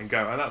as they want and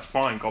go. And that's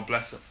fine, God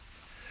bless them.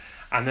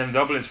 And then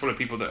Dublin's full of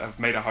people that have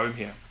made a home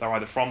here. They're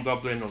either from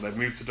Dublin or they've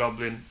moved to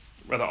Dublin,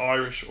 whether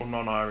Irish or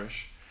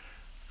non-Irish.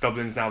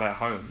 Dublin's now their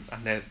home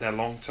and they're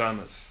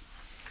long-termers.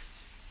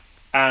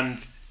 And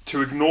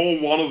to ignore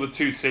one of the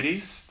two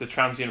cities, the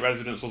transient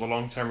residents or the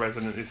long-term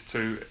resident, is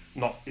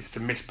to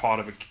miss part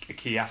of a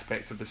key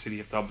aspect of the city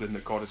of Dublin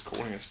that God is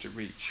calling us to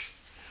reach.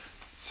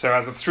 So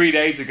as of 3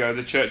 days ago,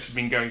 the church has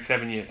been going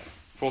 7 years,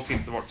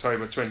 14th of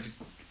October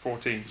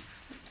 2014.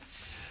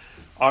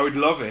 I would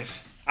love it,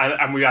 and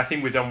I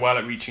think we've done well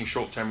at reaching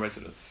short-term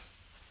residents.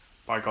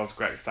 By God's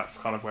grace, that's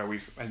kind of where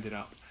we've ended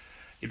up.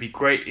 It'd be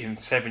great in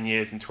 7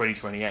 years in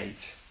 2028.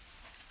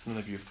 None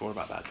of you have thought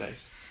about that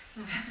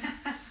date.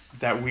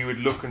 That we would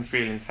look and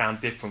feel and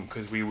sound different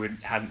because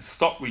hadn't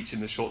stopped reaching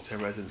the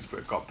short-term residents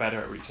but got better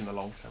at reaching the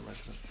long-term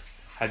residents.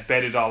 Had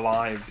bedded our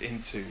lives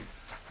into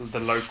the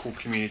local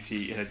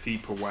community in a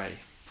deeper way.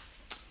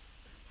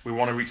 We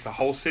want to reach the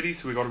whole city,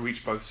 so we've got to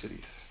reach both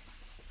cities.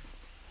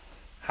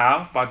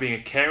 How? By being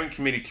a caring,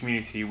 committed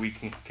community, we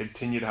can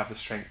continue to have the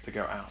strength to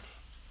go out.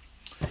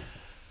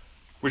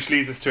 Which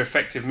leads us to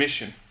effective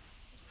mission.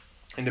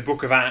 In the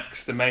book of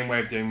Acts, the main way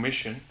of doing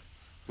mission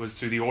was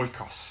through the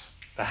oikos,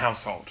 the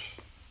household.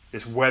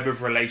 This web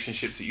of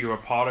relationships that you were a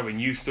part of,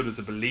 and you stood as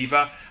a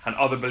believer, and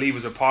other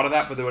believers were part of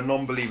that, but there were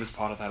non-believers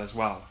part of that as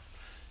well.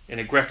 In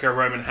a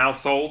Greco-Roman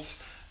household,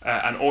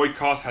 an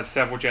oikos had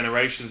several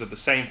generations of the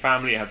same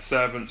family. It had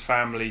servants,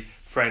 family,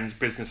 friends,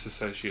 business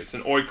associates.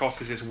 And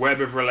oikos is this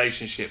web of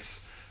relationships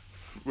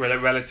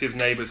relatives,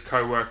 neighbours,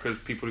 co-workers,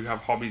 people who have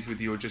hobbies with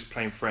you, or just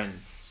plain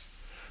friends.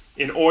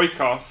 In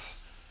oikos,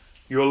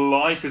 your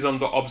life is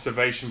under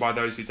observation by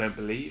those who don't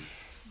believe.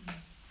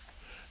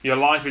 Your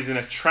life is an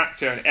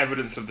attractor and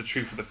evidence of the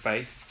truth of the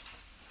faith.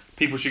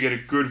 People should get a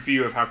good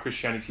view of how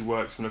Christianity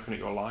works from looking at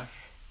your life.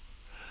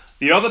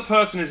 The other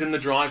person is in the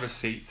driver's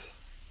seat.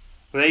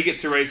 They get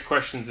to raise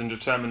questions and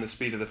determine the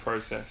speed of the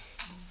process.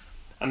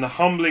 And the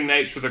humbling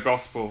nature of the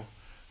gospel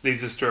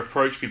leads us to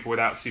approach people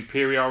without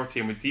superiority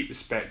and with deep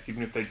respect,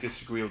 even if they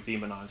disagree or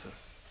demonize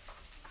us.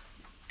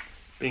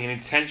 Being an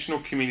intentional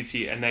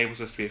community enables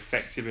us to be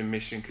effective in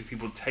mission because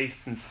people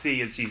taste and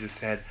see, as Jesus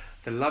said,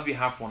 the love you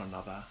have for one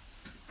another.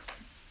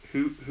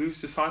 Whose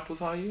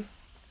disciples are you?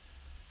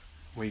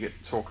 We get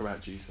to talk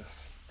about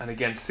Jesus. And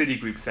again, city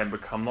groups then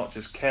become not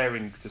just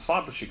caring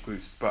discipleship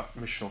groups, but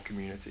missional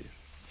communities.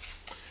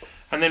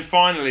 And then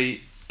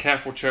finally,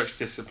 careful church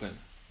discipline.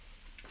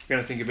 We're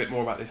going to think a bit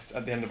more about this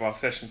at the end of our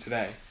session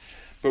today.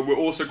 But we're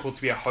also called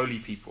to be a holy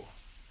people,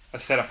 a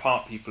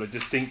set-apart people, a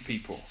distinct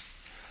people.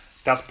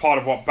 That's part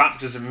of what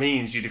baptism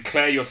means. You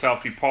declare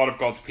yourself to be part of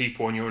God's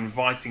people and you're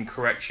inviting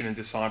correction and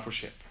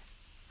discipleship.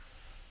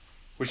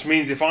 Which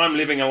means if I'm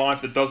living a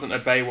life that doesn't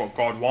obey what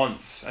God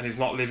wants and is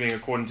not living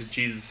according to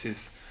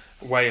Jesus'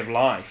 way of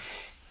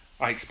life,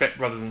 I expect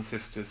brothers and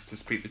sisters to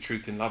speak the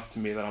truth in love to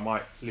me that I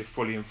might live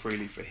fully and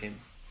freely for Him.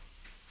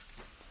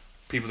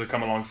 People to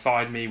come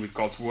alongside me with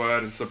God's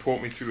word and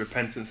support me through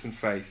repentance and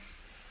faith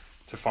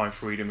to find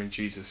freedom in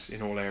Jesus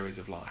in all areas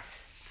of life.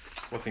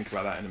 We'll think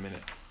about that in a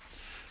minute.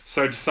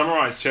 So to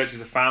summarise, church is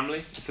a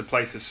family. It's a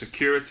place of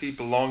security,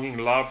 belonging,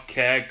 love,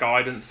 care,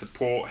 guidance,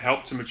 support,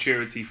 help to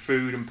maturity,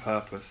 food and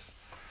purpose.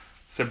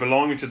 So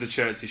belonging to the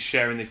church is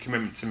sharing the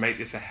commitment to make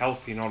this a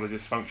healthy, not a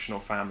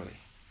dysfunctional family.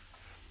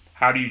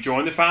 How do you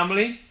join the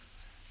family?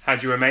 How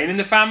do you remain in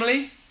the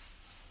family?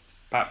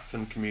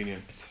 Baptism,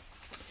 communion.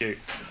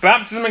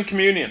 Baptism and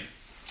communion.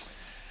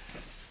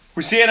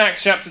 We see in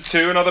Acts chapter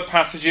 2 and other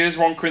passages,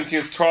 1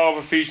 Corinthians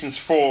 12, Ephesians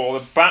 4,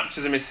 that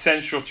baptism is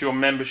central to your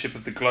membership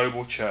of the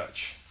global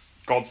church,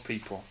 God's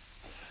people,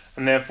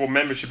 and therefore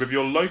membership of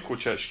your local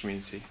church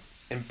community.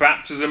 In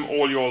baptism,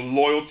 all your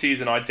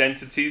loyalties and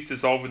identities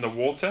dissolve in the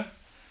water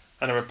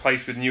and are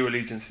replaced with new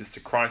allegiances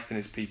to Christ and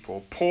His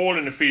people. Paul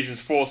in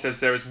Ephesians 4 says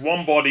there is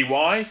one body.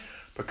 Why?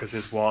 Because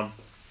there's one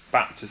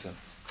baptism.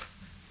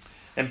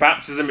 In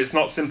baptism, it's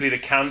not simply the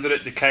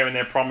candidate declaring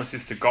their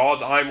promises to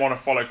God, I want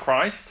to follow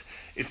Christ.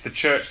 It's the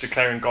church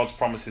declaring God's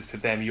promises to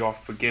them. You are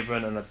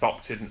forgiven and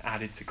adopted and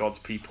added to God's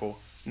people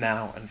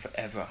now and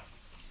forever.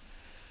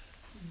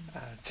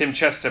 Tim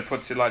Chester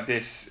puts it like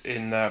this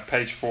in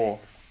page 4.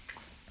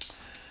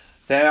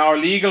 There are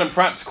legal and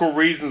practical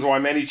reasons why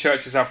many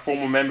churches have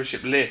formal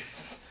membership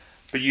lists,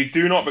 but you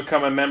do not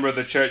become a member of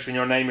the church when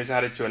your name is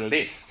added to a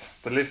list.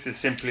 The list is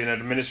simply an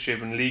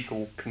administrative and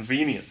legal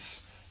convenience.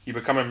 You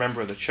become a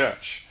member of the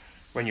church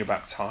when you're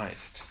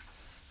baptized.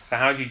 So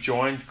how do you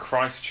join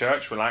Christ's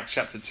church? Well, Acts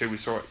chapter 2, we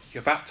saw it.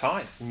 You're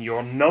baptized and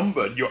you're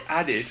numbered, you're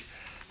added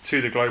to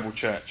the global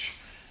church.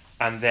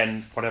 And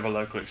then whatever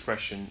local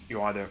expression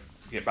you either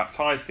get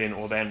baptized in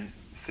or then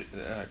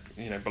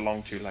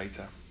belong to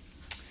later.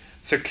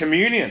 So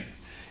communion.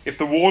 If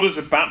the waters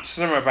of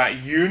baptism are about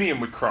union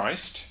with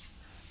Christ,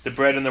 the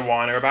bread and the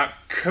wine are about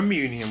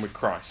communion with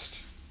Christ.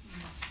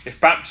 If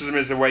baptism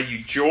is the way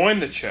you join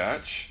the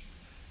church,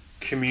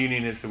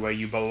 communion is the way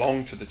you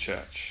belong to the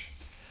church.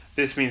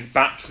 This means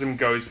baptism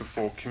goes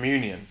before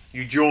communion.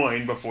 You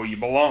join before you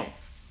belong.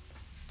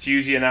 To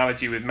use the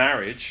analogy with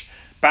marriage,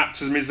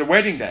 baptism is the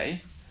wedding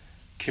day.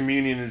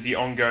 Communion is the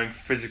ongoing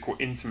physical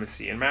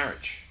intimacy in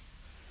marriage.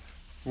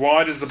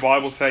 Why does the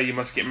Bible say you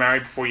must get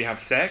married before you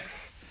have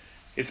sex?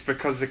 It's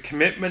because the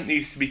commitment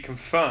needs to be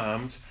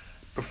confirmed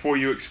before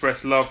you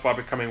express love by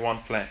becoming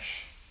one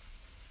flesh.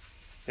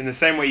 In the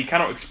same way, you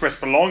cannot express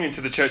belonging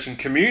to the church in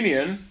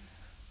communion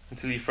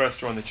until you first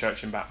join the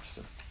church in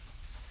baptism.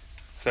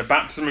 So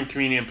baptism and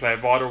communion play a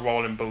vital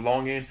role in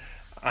belonging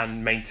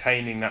and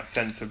maintaining that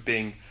sense of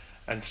being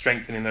and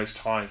strengthening those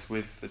ties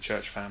with the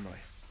church family.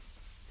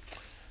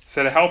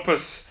 So to help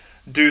us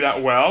do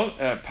that well,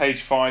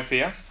 page 5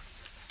 here,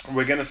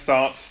 we're going to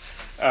start,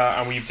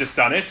 and we've just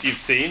done it,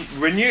 you've seen,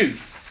 Renew,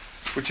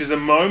 which is a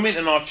moment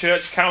in our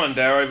church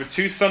calendar over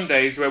 2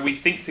 Sundays where we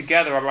think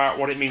together about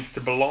what it means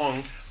to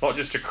belong, not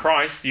just to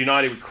Christ,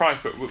 united with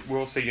Christ, but we're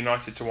also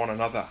united to one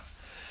another,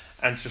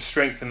 and to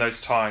strengthen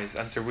those ties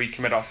and to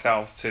recommit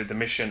ourselves to the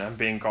mission and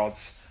being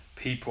God's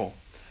people.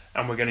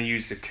 And we're going to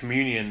use the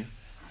communion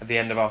at the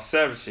end of our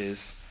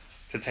services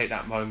to take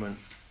that moment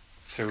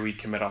to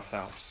recommit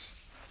ourselves.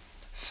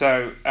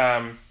 So,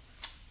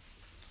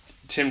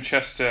 Tim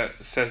Chester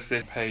says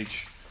this,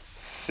 page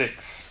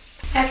 6.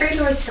 Every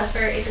Lord's Supper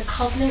is a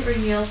covenant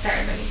renewal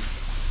ceremony,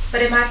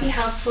 but it might be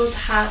helpful to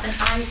have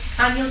an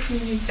annual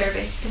communion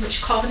service in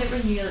which covenant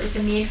renewal is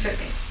the main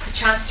focus, a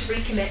chance to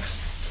recommit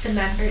to the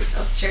members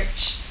of the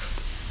church.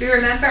 We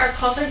remember our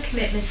covenant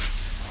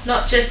commitments,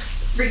 not just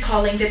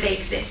recalling that they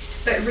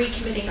exist, but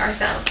recommitting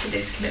ourselves to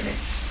those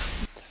commitments.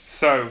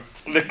 So,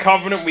 the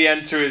covenant we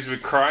enter is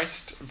with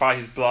Christ by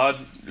His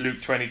blood,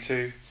 Luke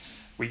 22.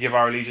 We give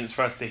our allegiance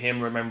first to him,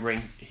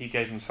 remembering he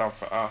gave himself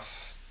for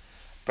us.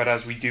 But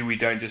as we do, we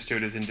don't just do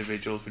it as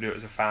individuals, we do it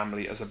as a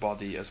family, as a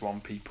body, as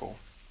one people.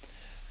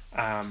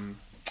 And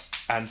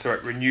so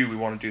at Renew, we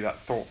want to do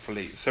that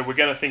thoughtfully. So we're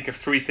going to think of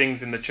 3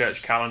 things in the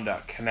church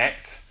calendar.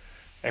 Connect,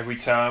 every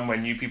term where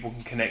new people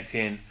can connect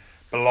in.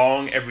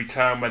 Belong, every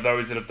term where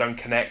those that have done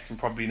Connect and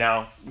probably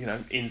now,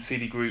 in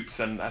city groups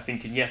and are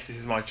thinking, yes, this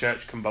is my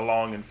church, can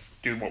belong and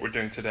do what we're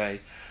doing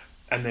today.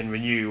 And then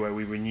Renew, where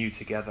we renew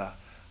together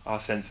our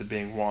sense of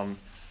being one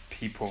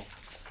people.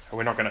 And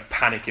we're not going to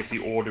panic if the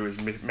order is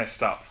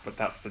messed up, but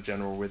that's the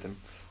general rhythm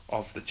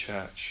of the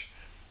church.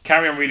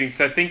 Carry on reading.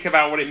 So think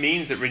about what it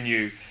means at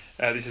Renew.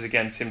 This is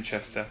again Tim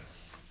Chester.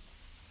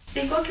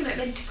 Think what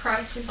commitment to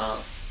Christ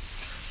involves.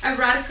 A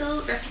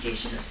radical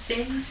repudiation of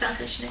sin,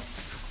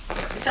 selfishness,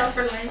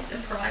 self-reliance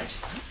and pride.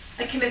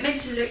 A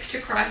commitment to look to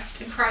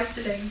Christ and Christ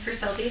alone for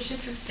salvation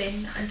from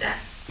sin and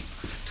death.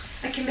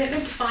 A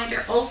commitment to find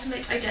our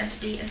ultimate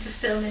identity and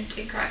fulfillment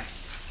in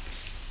Christ.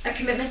 A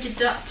commitment to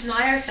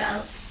deny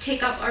ourselves,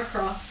 take up our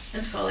cross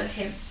and follow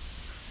him.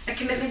 A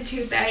commitment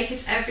to obey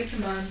his every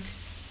command.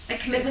 A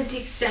commitment to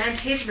extend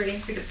his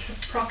reign through the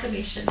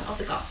proclamation of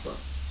the gospel.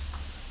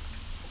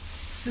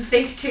 And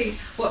think too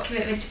what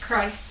commitment to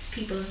Christ's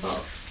people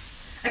involves.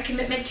 A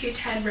commitment to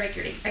attend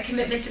regularly, a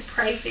commitment to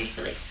pray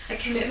faithfully, a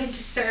commitment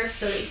to serve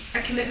fully,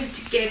 a commitment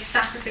to give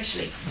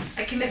sacrificially,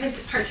 a commitment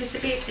to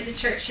participate in the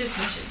church's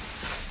mission,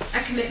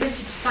 a commitment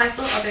to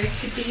disciple others,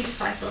 to be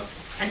discipled,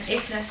 and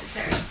if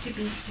necessary, to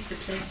be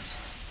disciplined.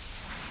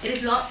 It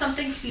is not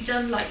something to be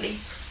done lightly.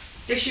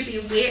 There should be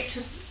a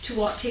weight to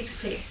what takes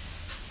place.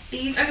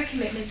 These are the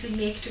commitments we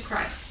make to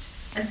Christ,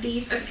 and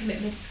these are the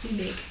commitments we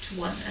make to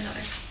one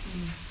another.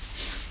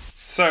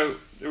 So,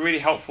 really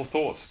helpful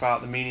thoughts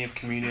about the meaning of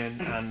communion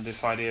and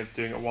this idea of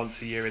doing it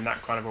once a year in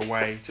that kind of a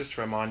way, just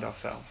to remind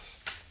ourselves.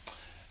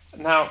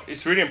 Now,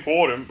 it's really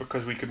important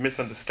because we could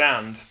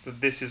misunderstand that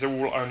this is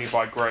all only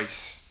by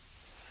grace.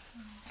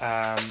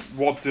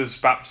 What does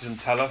baptism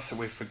tell us? That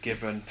we're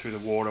forgiven through the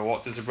water.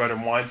 What does the bread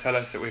and wine tell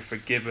us? That we're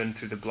forgiven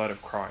through the blood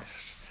of Christ.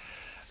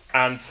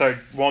 And so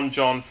 1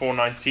 John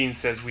 4:19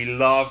 says, we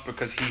love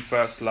because he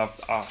first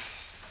loved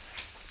us.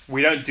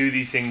 We don't do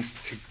these things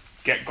to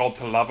get God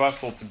to love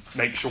us or to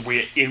make sure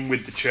we're in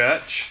with the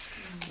church.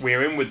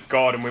 We're in with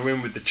God and we're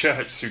in with the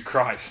church through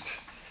Christ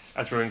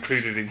as we're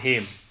included in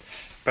him.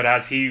 But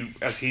as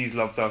he's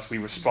loved us, we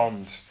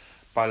respond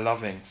by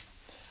loving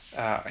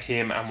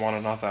him and one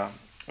another.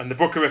 And the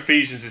book of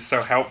Ephesians is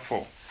so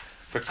helpful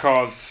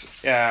because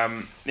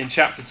in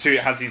chapter 2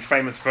 it has these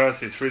famous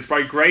verses. For it's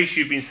by grace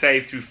you've been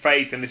saved through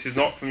faith, and this is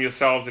not from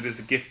yourselves, it is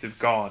a gift of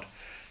God.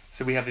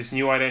 So we have this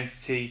new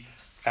identity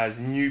as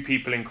new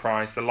people in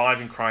Christ, alive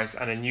in Christ,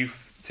 and a new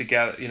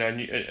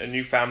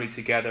family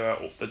together.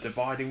 The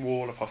dividing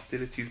wall of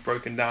hostility is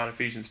broken down,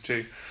 Ephesians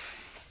 2,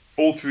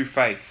 all through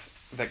faith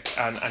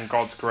and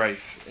God's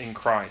grace in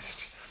Christ.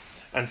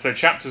 And so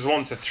chapters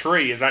 1 to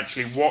 3 is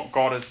actually what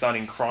God has done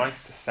in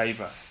Christ to save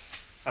us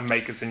and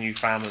make us a new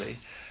family.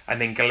 And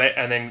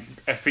then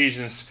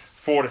Ephesians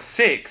 4 to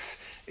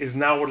 6 is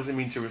now what does it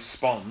mean to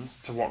respond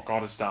to what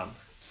God has done,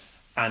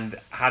 and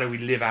how do we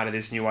live out of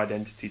this new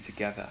identity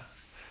together.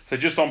 So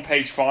just on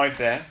page 5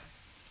 there,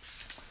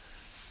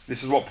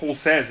 this is what Paul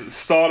says at the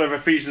start of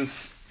Ephesians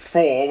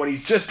 4, when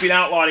he's just been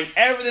outlining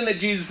everything that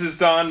Jesus has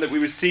done, that we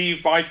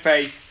receive by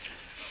faith.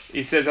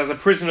 He says, as a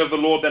prisoner of the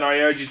Lord, then I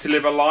urge you to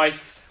live a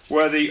life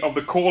worthy of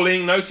the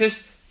calling.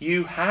 Notice,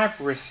 you have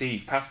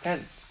received, past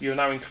tense. You are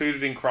now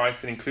included in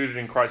Christ and included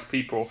in Christ's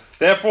people.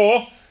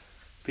 Therefore,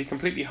 be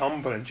completely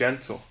humble and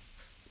gentle.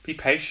 Be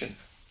patient,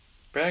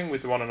 bearing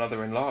with one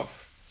another in love.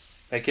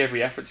 Make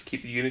every effort to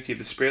keep the unity of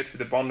the Spirit through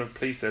the bond of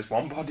peace. There's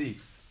one body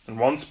and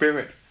one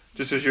Spirit.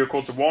 Just as you were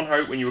called to one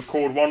hope when you were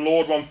called, one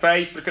Lord, one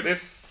faith. Look at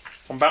this.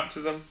 One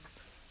baptism.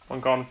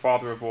 One God and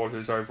Father of all, who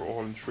is over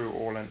all and through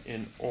all and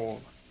in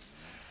all.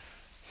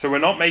 So we're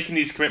not making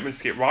these commitments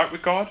to get right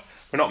with God.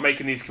 We're not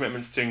making these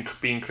commitments to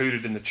be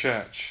included in the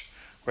church.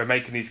 We're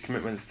making these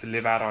commitments to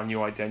live out our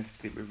new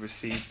identity that we've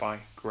received by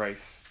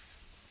grace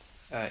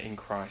in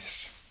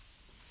Christ.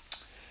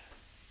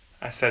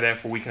 And so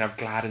therefore we can have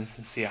glad and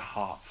sincere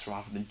hearts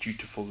rather than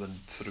dutiful and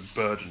sort of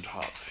burdened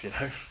hearts,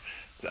 to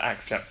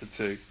Acts chapter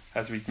 2,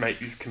 as we make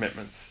these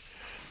commitments.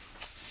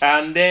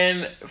 And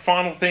then,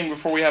 final thing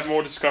before we have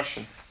more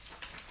discussion.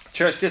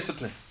 Church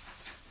discipline.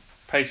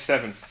 Page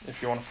 7,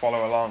 if you want to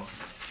follow along.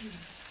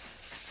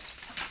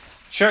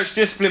 Church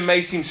discipline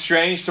may seem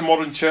strange to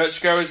modern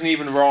churchgoers and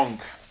even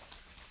wrong.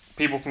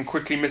 People can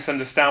quickly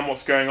misunderstand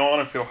what's going on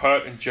and feel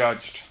hurt and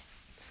judged.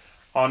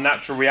 Our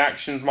natural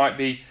reactions might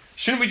be,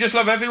 shouldn't we just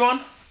love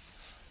everyone?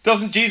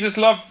 Doesn't Jesus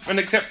love and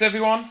accept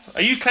everyone?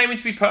 Are you claiming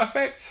to be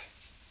perfect?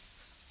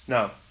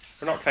 No,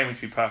 we're not claiming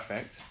to be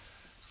perfect,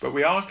 but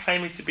we are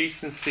claiming to be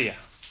sincere.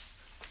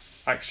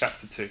 Acts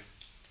chapter 2.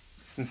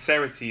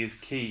 Sincerity is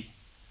key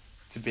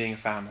to being a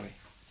family.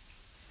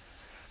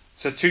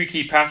 So 2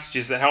 key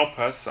passages that help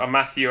us are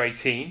Matthew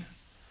 18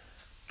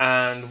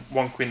 and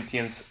 1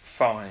 Corinthians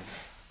 5.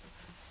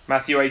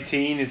 Matthew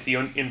 18 is the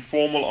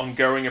informal,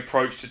 ongoing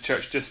approach to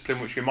church discipline,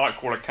 which we might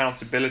call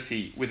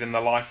accountability within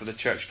the life of the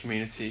church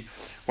community.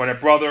 When a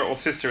brother or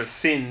sister has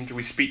sinned,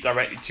 we speak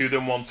directly to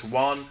them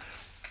one-to-one,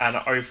 and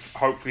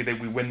hopefully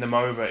we win them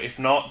over. If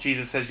not,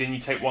 Jesus says, then you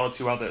take one or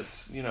two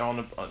others. On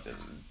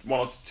one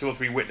or two or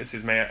three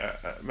witnesses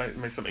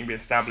may something be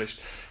established.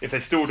 If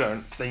they still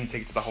don't, then you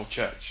take it to the whole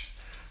church.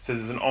 So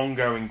there's an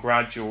ongoing,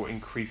 gradual,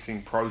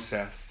 increasing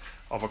process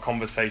of a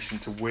conversation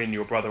to win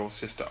your brother or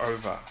sister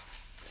over.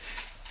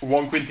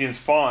 1 Corinthians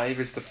 5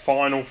 is the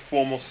final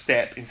formal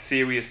step in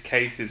serious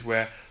cases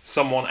where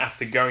someone,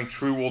 after going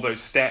through all those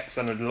steps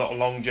and a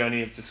long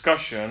journey of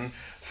discussion,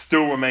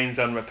 still remains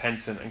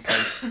unrepentant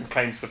and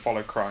claims to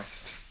follow Christ.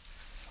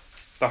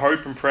 The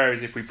hope and prayer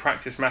is if we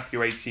practice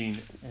Matthew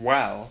 18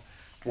 well,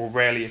 we'll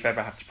rarely, if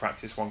ever, have to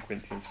practice 1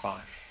 Corinthians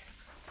 5.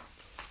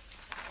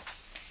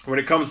 When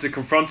it comes to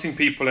confronting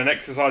people and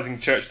exercising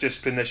church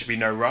discipline, there should be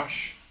no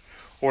rush.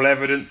 All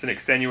evidence and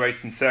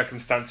extenuating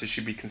circumstances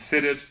should be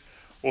considered.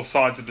 All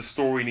sides of the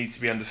story need to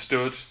be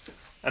understood,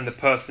 and the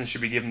person should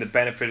be given the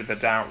benefit of the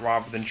doubt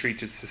rather than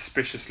treated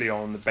suspiciously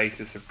on the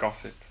basis of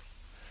gossip.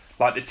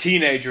 Like the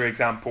teenager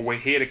example, we're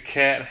here to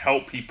care and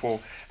help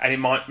people, and it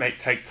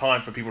might take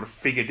time for people to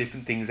figure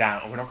different things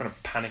out, and we're not going to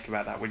panic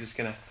about that. We're just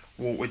going to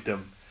walk with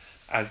them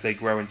as they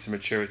grow into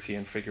maturity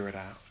and figure it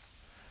out.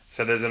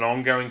 So there's an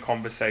ongoing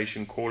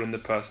conversation calling the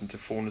person to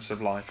fullness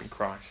of life in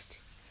Christ.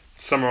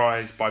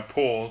 Summarized by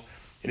Paul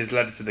in his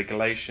letter to the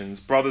Galatians,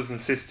 brothers and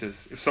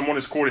sisters, if someone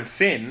is caught in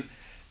sin,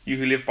 you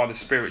who live by the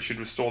Spirit should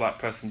restore that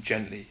person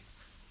gently.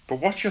 But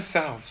watch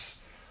yourselves,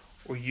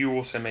 or you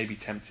also may be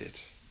tempted.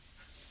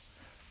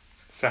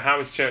 So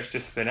how is church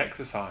discipline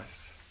exercised?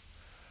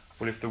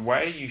 Well, if the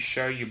way you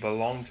show you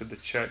belong to the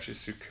church is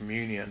through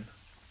communion,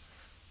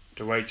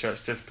 the way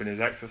church discipline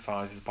is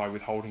exercised is by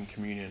withholding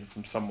communion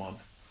from someone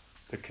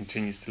that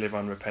continues to live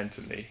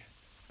unrepentantly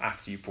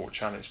after you brought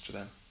challenge to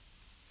them.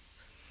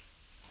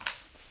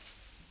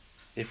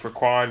 If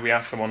required, we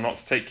ask someone not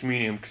to take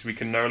communion because we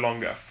can no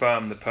longer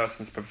affirm the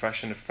person's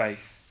profession of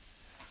faith.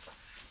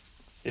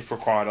 If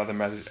required, other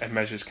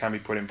measures can be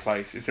put in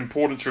place. It's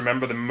important to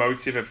remember the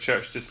motive of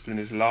church discipline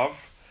is love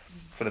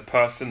for the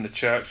person, the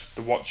church,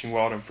 the watching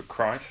world, and for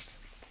Christ.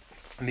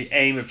 And the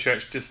aim of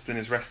church discipline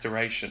is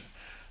restoration,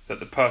 that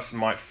the person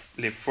might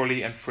live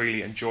fully and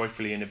freely and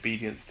joyfully in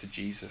obedience to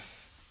Jesus.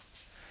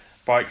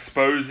 By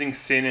exposing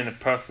sin in a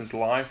person's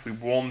life, we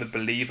warn the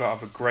believer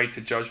of a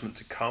greater judgment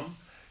to come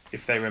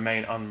if they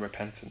remain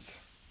unrepentant.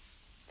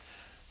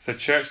 So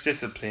church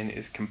discipline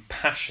is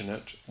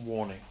compassionate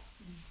warning.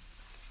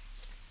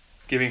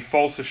 Giving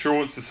false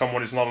assurance to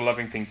someone is not a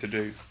loving thing to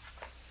do.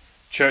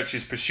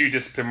 Churches pursue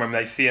discipline when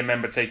they see a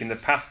member taking the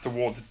path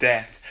towards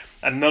death,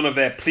 and none of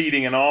their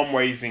pleading and arm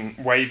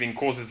waving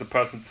causes the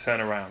person to turn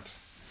around.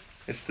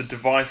 It's the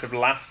device of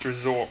last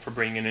resort for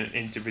bringing an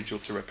individual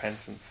to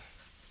repentance.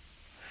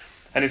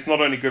 And it's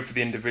not only good for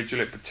the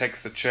individual, it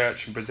protects the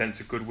church and presents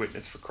a good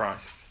witness for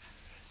Christ.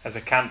 As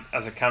a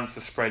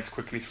cancer spreads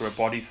quickly through a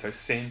body, so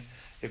sin,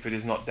 if it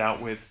is not dealt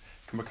with,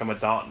 can become a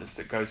darkness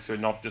that goes through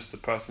not just the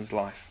person's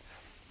life,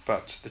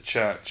 but the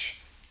church,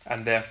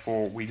 and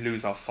therefore we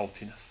lose our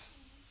saltiness.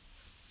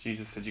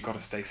 Jesus said you've got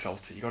to stay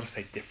salty, you've got to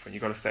stay different,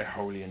 you've got to stay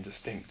holy and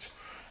distinct.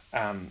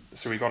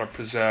 So we've got to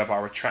preserve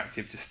our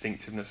attractive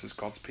distinctiveness as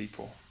God's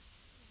people.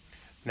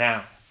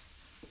 Now,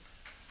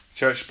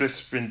 church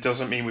discipline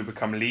doesn't mean we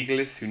become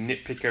legalists who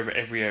nitpick over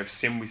every area of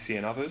sin we see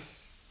in others.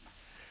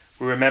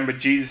 We remember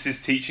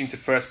Jesus' teaching to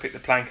first pick the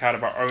plank out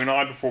of our own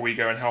eye before we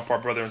go and help our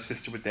brother and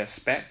sister with their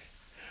speck.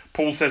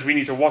 Paul says we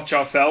need to watch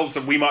ourselves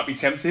that we might be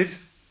tempted.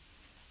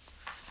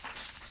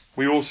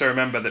 We also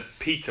remember that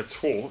Peter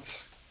taught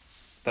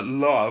that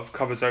love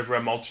covers over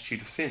a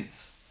multitude of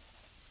sins.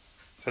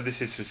 So this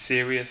is for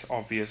serious,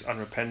 obvious,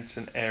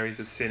 unrepentant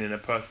areas of sin in a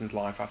person's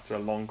life after a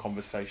long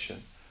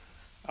conversation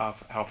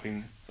of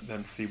helping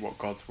them see what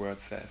God's word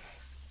says.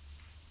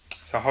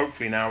 So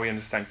hopefully now we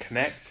understand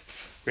connect,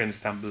 we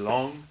understand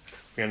belong,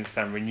 we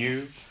understand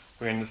renew,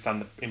 we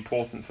understand the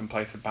importance and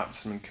place of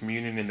baptism and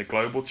communion in the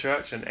global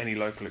church and any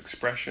local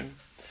expression.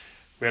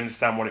 We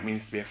understand what it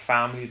means to be a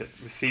family that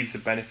receives the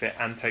benefit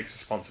and takes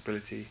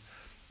responsibility.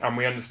 And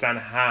we understand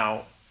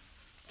how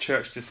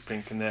church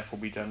discipline can therefore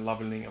be done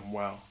lovingly and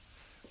well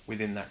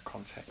within that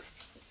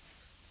context.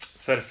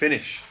 So to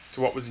finish,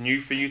 to what was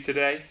new for you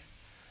today?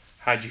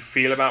 How do you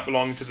feel about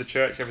belonging to the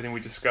church? Everything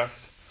we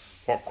discussed?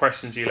 What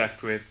questions are you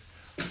left with?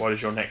 What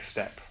is your next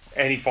step?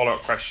 Any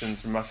follow-up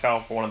questions from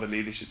myself or one of the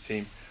leadership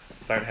team,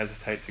 don't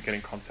hesitate to get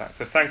in contact.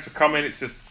 So thanks for coming. It's just